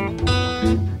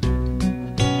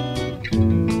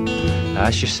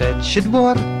 As she said she'd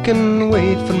work and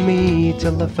wait for me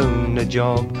till I found a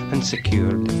job and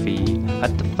secured the fee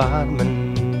at the farming.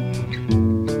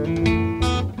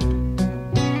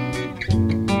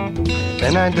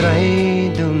 Then I'd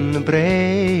ride down the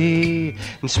brae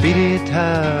and spirit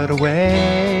her away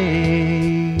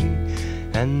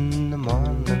in the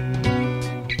morning.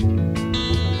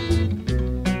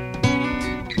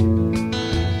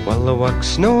 Well, the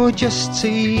work's no just so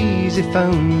easy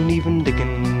found, even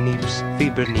digging neeps fee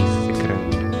beneath the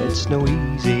ground, it's no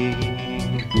easy.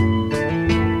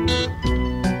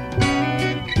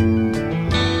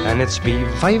 And it's been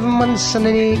 5 months and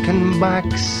an aching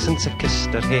back since I kissed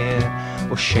her hair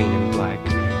was shining black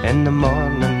in the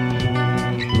morning.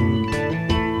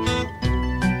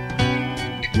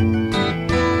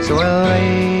 So I'll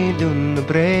ride down the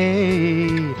brae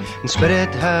and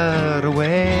spirit her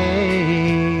away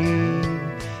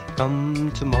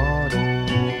come tomorrow.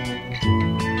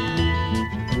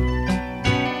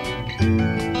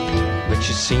 But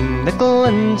you seen nickel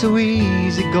into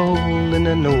easy gold in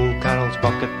an old Carol's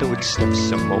pocket that would sniff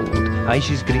some mold. Aye,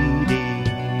 she's greedy.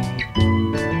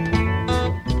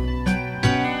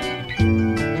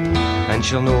 And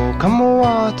she'll know come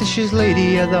what she's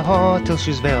lady of the heart till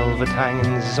she's velvet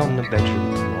hangings on the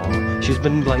bedroom wall. She's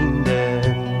been blinded.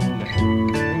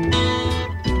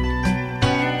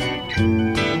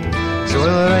 So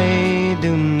I'll ride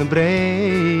down the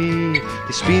brae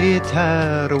to spirit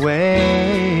her away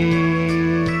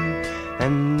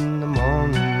in the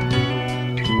morning.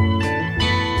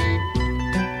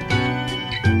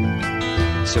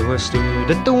 So I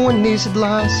stood at the window, said,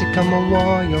 lassie, come a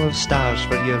while, you'll have stars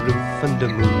for your roof and the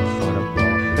moon for a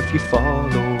wall if you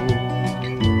follow.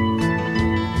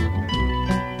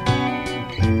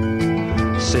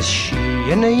 Says she,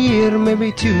 in a year,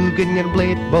 maybe two, getting your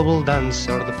blade bubble dance,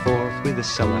 or the fourth with a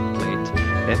silver plate,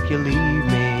 if you leave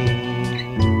me.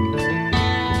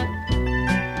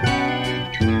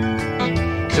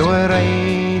 So I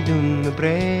ride on the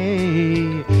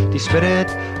brae to spirit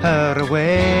her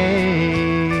away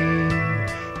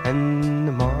in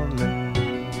the morning.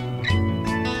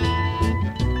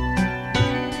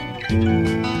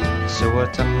 So I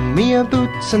turn me a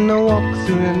boots and I walk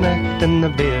through the night, and the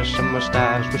bare summer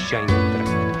stars were shining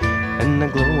bright in the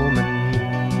gloaming.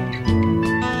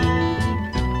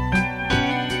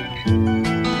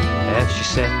 If she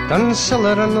set on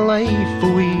siller and life a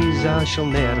wheeze, I shall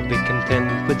ne'er be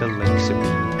content with the likes of me.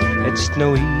 It's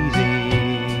no easy.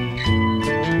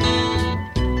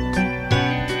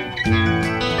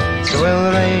 So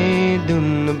I'll ride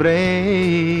on the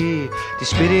brae to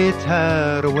spirit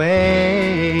her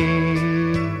away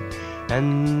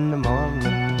in the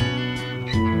morning.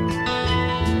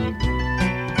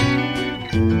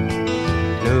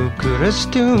 No chorus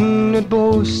tune it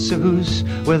boasts a house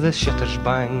where the shutters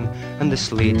bang and the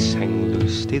slates hang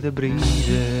loose to the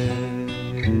breezes.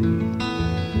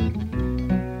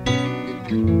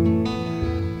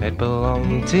 It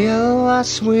belonged to a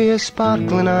lass with a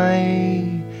sparkling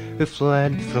eye, who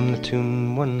fled from the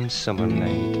tune one summer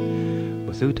night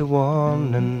without a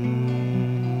warning.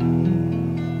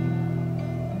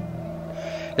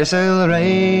 Yes, I'll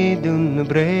ride on the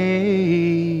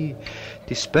brae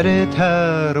to spirit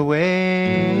her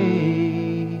away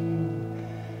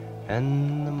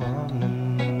in the morning.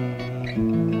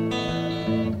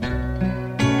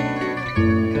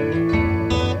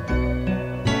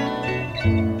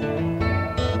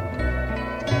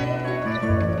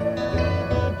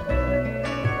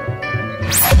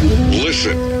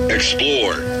 Listen,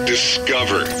 explore,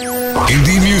 discover.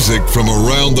 Indie music from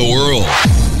around the world.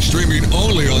 Streaming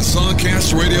only on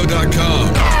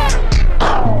songcastradio.com.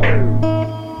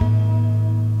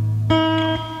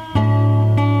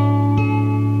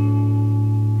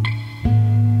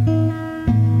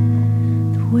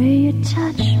 The way you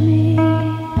touched me,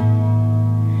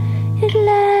 it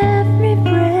left me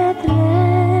breathless.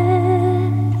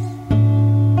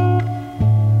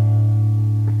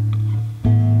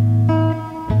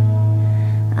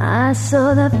 I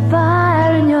saw the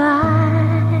fire in your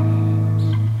eyes,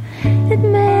 it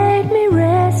made me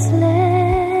restless.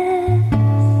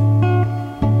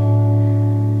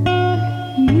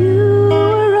 You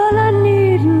were all I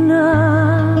need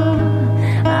now.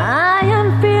 I am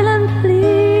feeling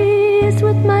pleased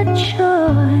with my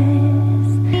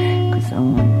choice, 'cause I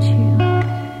want you.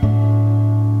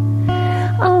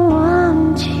 I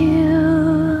want you.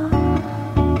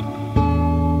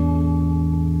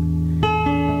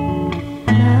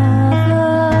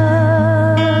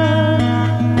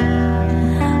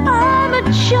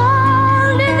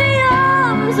 Child in the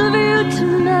arms of you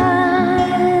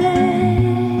tonight.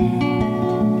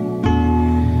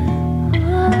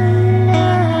 Oh,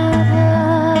 lover,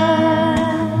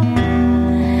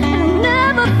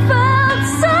 never felt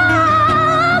so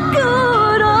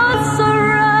good or so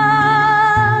right.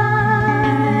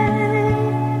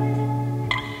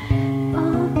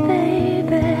 Oh,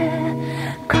 baby,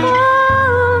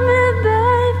 call me,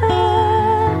 baby,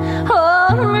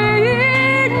 hold me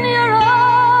in your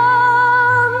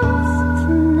arms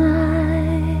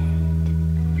tonight.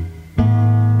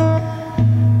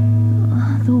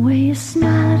 Oh, the way you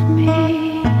smile at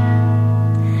me,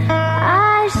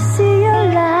 I see your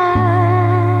light.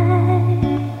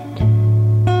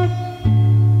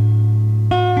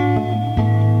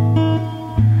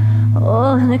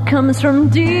 Oh, and it comes from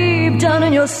deep down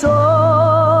in your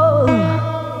soul.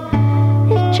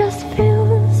 It just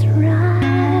feels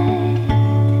right.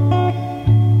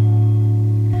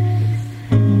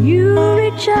 You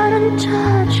reach out and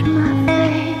touch my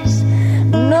face.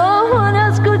 No one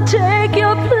else could take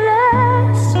your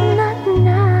place. Not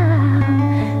now,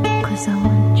 'cause I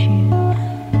want you.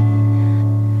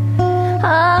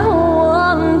 I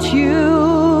want you.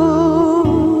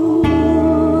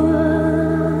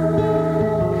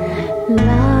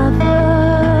 Lover,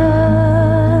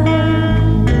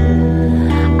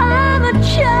 I'm a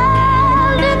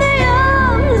child in the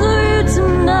arms of you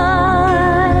tonight.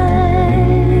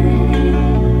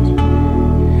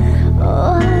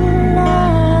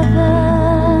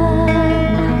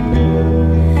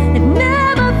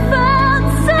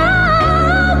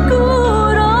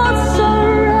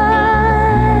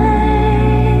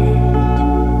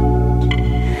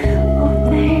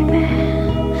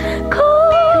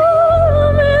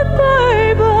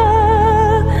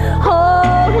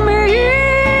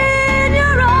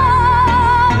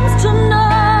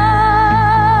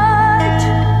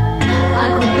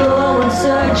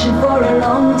 searching for a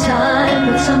long time,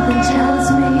 but something tells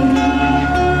me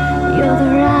you're the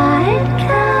right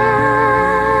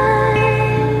kind.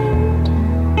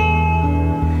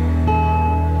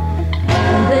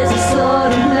 And there's a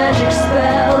sort of magic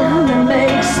spell that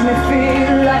makes me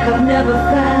feel like I've never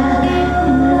felt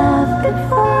in love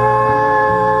before.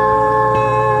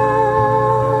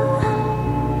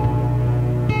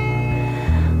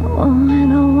 Oh,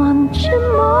 and I want you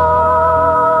more.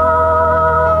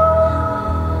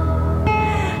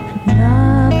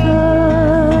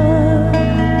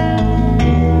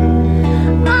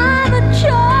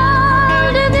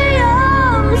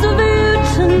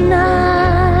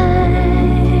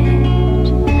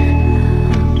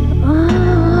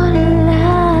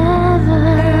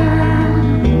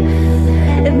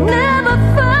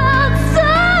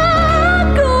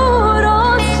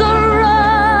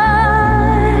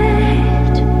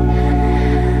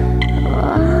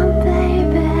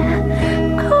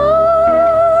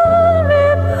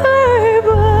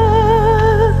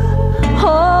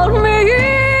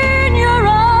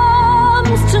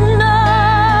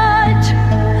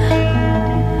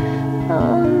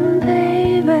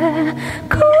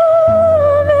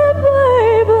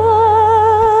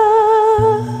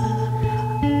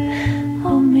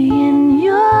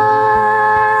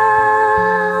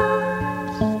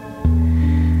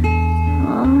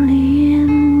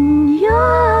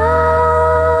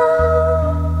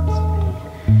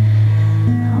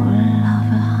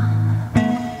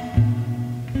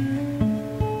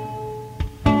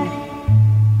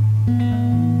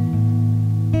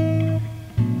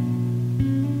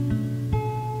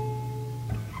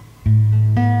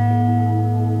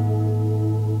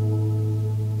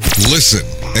 Listen,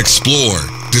 explore,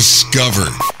 discover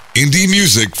indie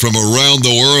music from around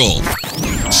the world.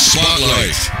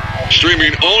 Spotlight.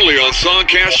 Streaming only on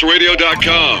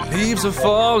songcastradio.com. Leaves are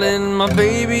falling, my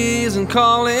baby isn't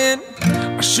calling.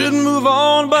 I should move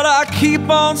on, but I keep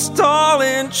on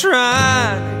stalling,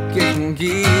 trying to get in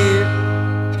gear.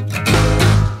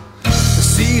 The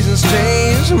seasons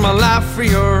change, my life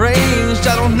rearranged.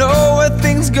 I don't know where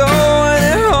things go,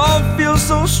 and it all feels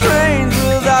so strange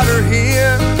without her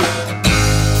here.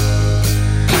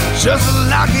 Just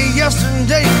like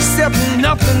yesterday, except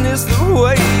nothing is the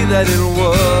way that it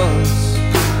was.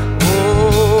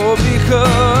 Oh,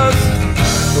 because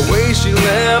the way she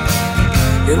left,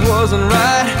 it wasn't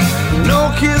right. No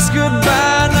kiss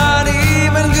goodbye, not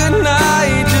even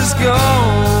goodnight, just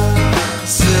gone,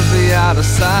 simply out of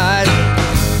sight.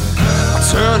 I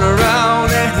turn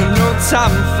around and no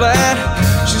time flat.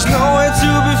 She's nowhere to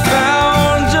be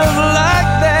found, just like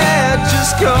that,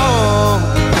 just gone.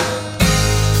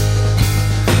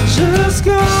 Just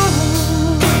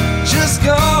gone, just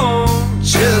gone,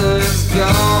 just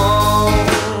gone.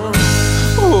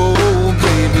 Oh,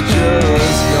 baby,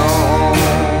 just gone.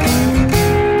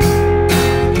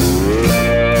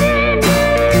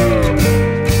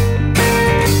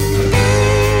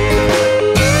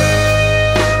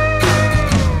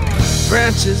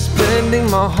 Branches bending,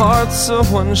 my heart so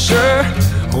unsure.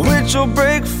 Which will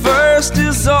break first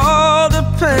is all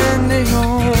depending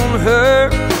on her.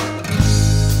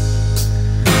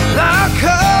 Like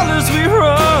colors we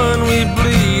run, we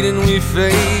bleed and we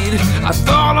fade. I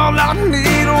thought all I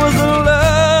needed was the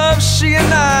love she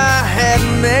and I had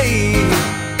made.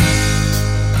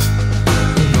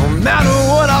 No matter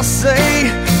what I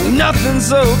say,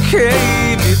 nothing's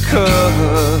okay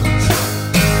because,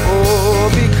 oh,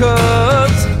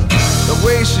 because the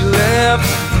way she left,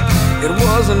 it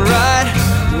wasn't right.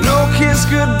 No kiss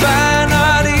goodbye,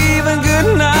 not even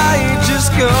goodnight,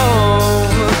 just gone,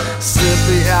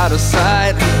 simply out of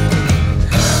sight.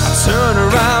 I turn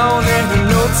around and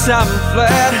no time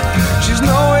flat. She's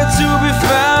nowhere to be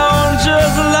found,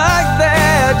 just like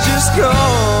that, just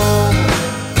gone.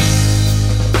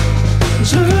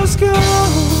 Just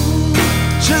gone,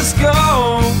 just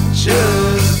gone,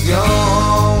 just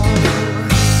gone.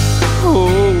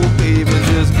 Oh, baby,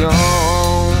 just gone.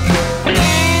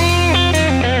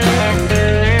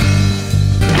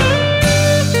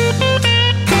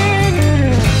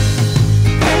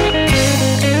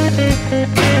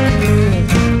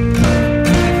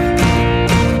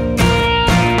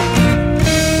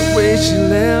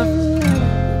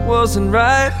 Wasn't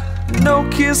right. No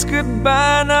kiss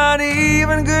goodbye, not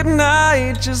even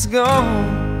goodnight, just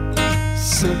gone,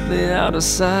 simply out of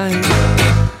sight.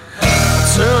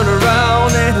 Turn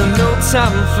around and no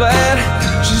time flat.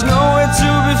 She's nowhere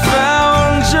to be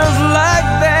found, just like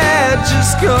that,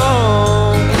 just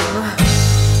gone.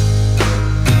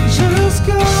 Just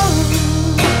gone,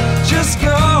 just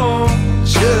gone,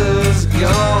 just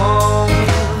gone,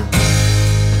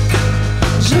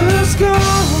 just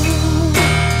gone.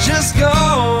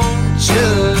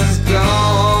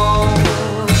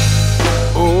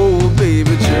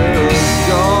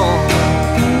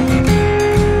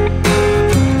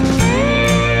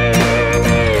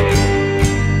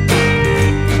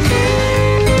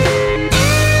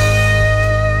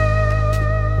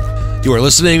 You are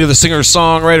listening to the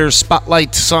Singer-Songwriter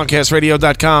Spotlight,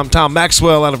 songcastradio.com. Tom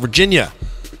Maxwell out of Virginia.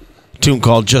 A tune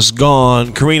called Just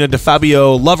Gone. Karina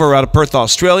DeFabio Lover out of Perth,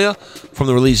 Australia. From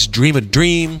the release Dream a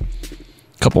Dream.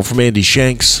 A couple from Andy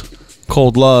Shanks.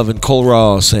 Cold Love and Cole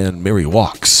Ross and Mary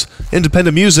Walks.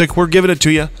 Independent music, we're giving it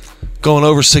to you. Going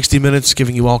over 60 minutes,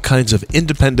 giving you all kinds of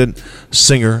independent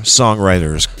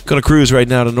singer-songwriters. Going to cruise right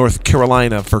now to North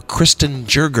Carolina for Kristen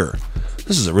Jerger.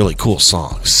 This is a really cool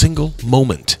song, Single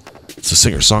Moment. It's a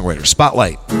Singer-Songwriter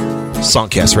Spotlight,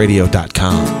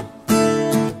 songcastradio.com.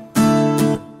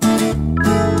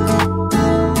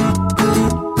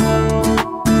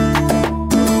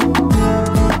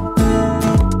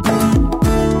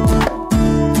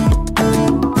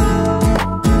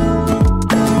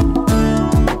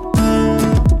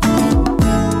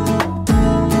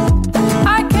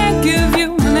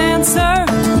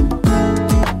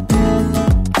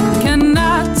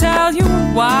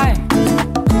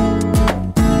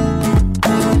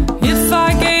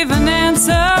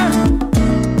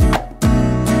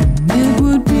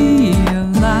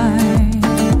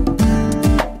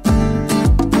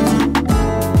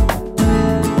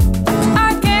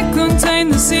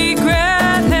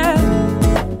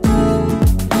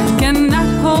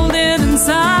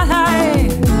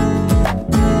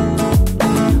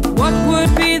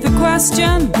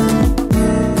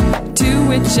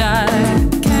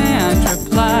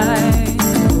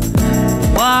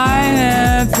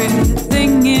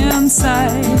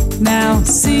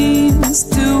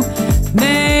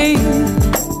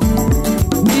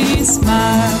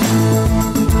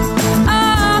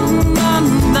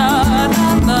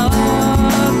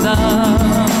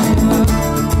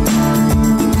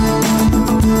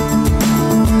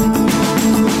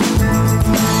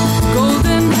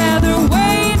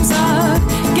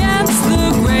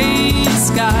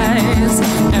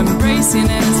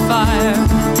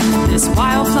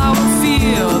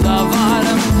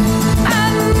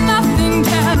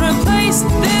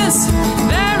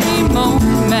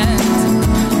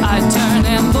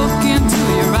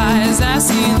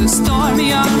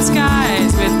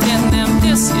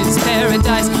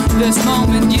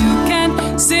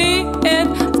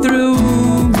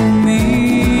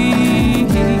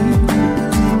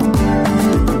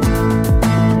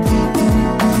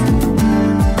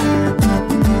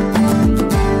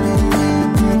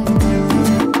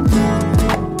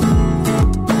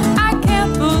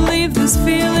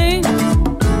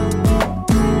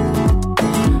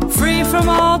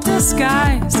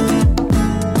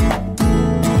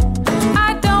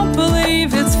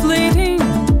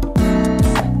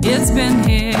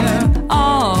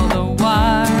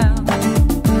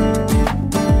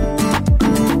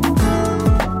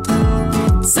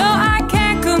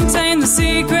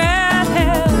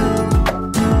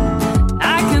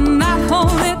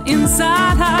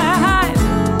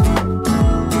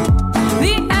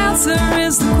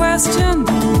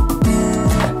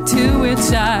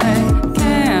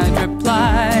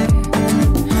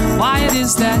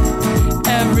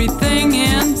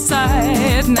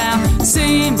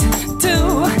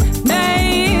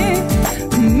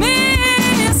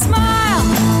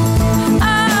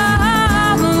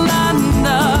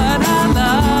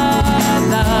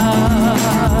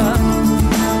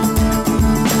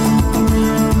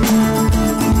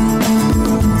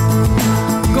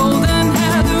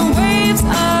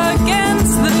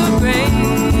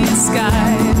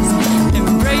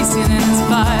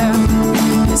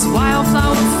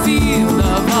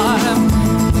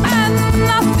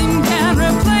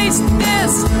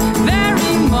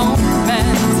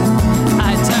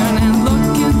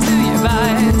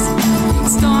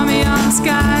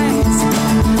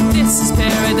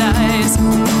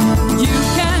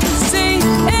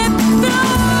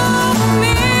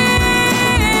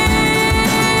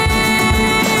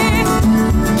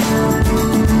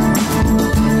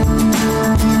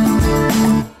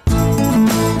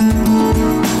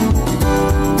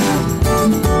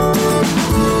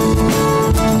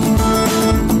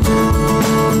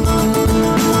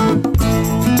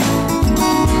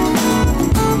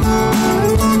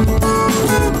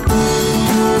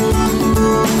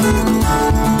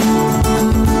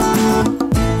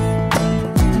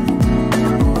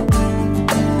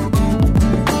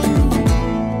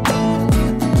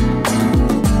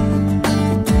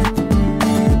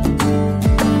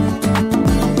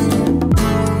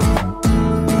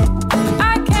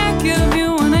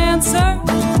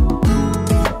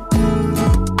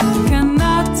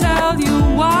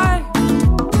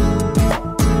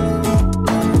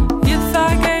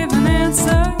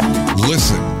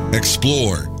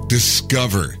 Explore,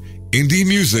 discover indie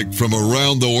music from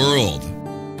around the world.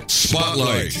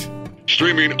 Spotlight,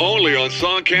 Streaming only on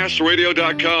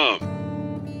songcastradio.com.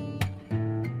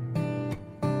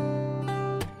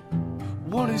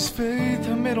 What is Faith,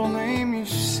 her middle name, you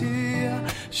see?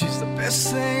 She's the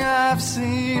best thing I've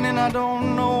seen, and I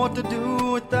don't know what to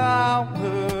do without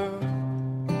her.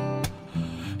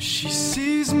 She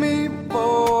sees me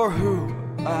for who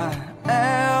I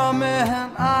am,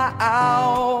 and I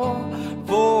out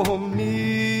for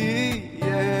me,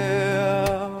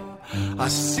 yeah. I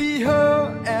see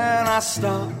her and I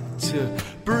stop to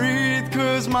breathe,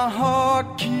 'cause my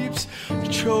heart keeps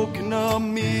choking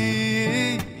on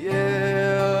me,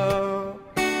 yeah.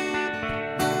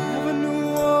 Never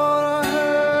knew what I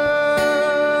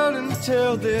heard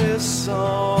until this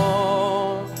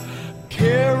song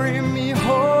carry me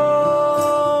home.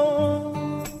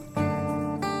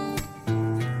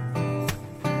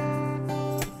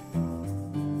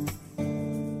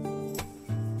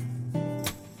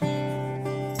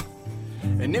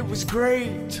 And it was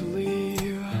great to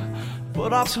leave,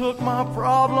 but I took my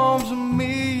problems with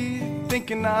me,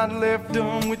 thinking I'd left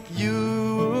them with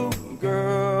you,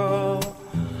 girl.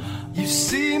 You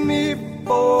see me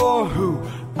for who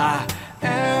I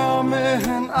am,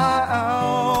 and I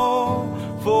out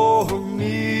for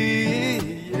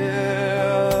me,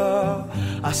 yeah.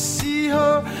 I see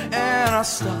her and I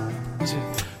stop to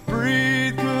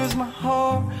breathe, 'cause my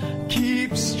heart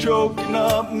keeps choking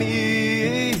up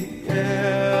me,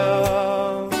 yeah.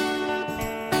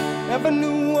 Never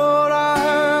knew what I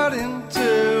heard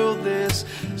until this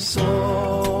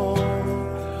song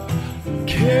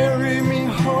carry me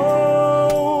home.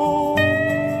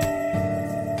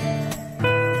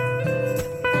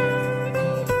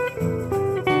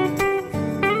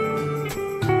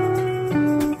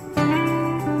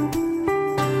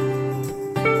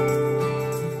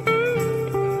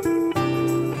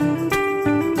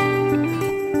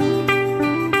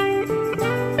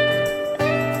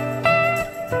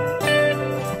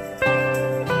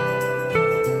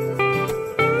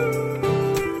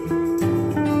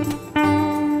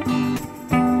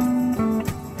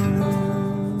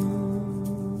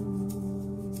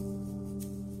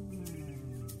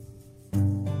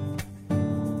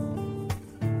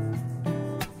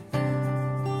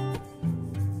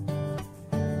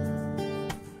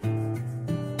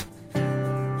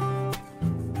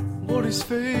 What is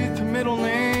Faith, her middle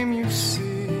name, you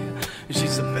see?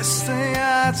 She's the best thing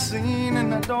I'd seen,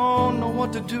 and I don't know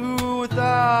what to do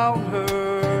without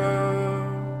her.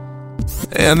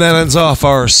 And that ends off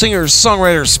our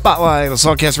singer-songwriter spotlight on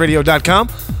songcastradio.com.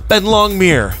 Ben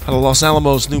Longmire out of Los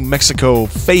Alamos, New Mexico,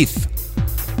 Faith.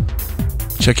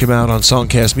 Check him out on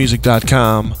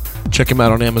songcastmusic.com. Check him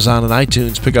out on Amazon and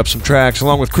iTunes. Pick up some tracks,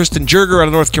 along with Kristen Jerger out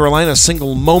of North Carolina,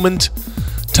 Single Moment.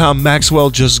 Tom Maxwell,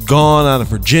 Just Gone out of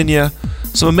Virginia.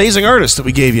 Some amazing artists that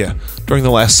we gave you during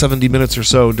the last 70 minutes or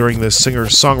so during this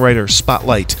singer-songwriter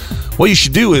spotlight. What you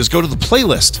should do is go to the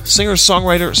playlist,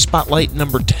 Singer-Songwriter Spotlight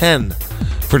number 10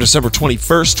 for December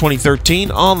 21st,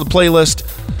 2013 on the playlist,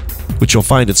 which you'll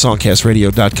find at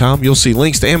songcastradio.com. You'll see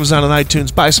links to Amazon and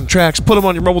iTunes. Buy some tracks, put them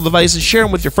on your mobile devices, share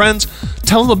them with your friends,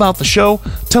 tell them about the show,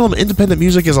 tell them independent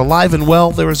music is alive and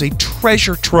well. There is a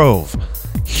treasure trove,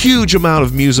 huge amount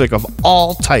of music of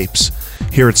all types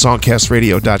here at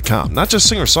songcastradio.com. Not just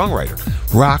singer-songwriter,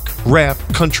 rock, rap,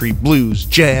 country, blues,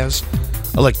 jazz,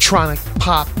 electronic,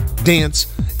 pop, dance,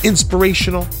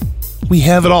 inspirational. We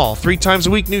have it all. 3 times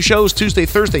a week, new shows, Tuesday,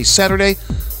 Thursday, Saturday.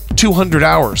 200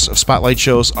 hours of Spotlight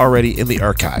shows already in the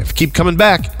archive. Keep coming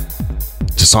back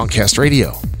to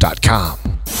songcastradio.com.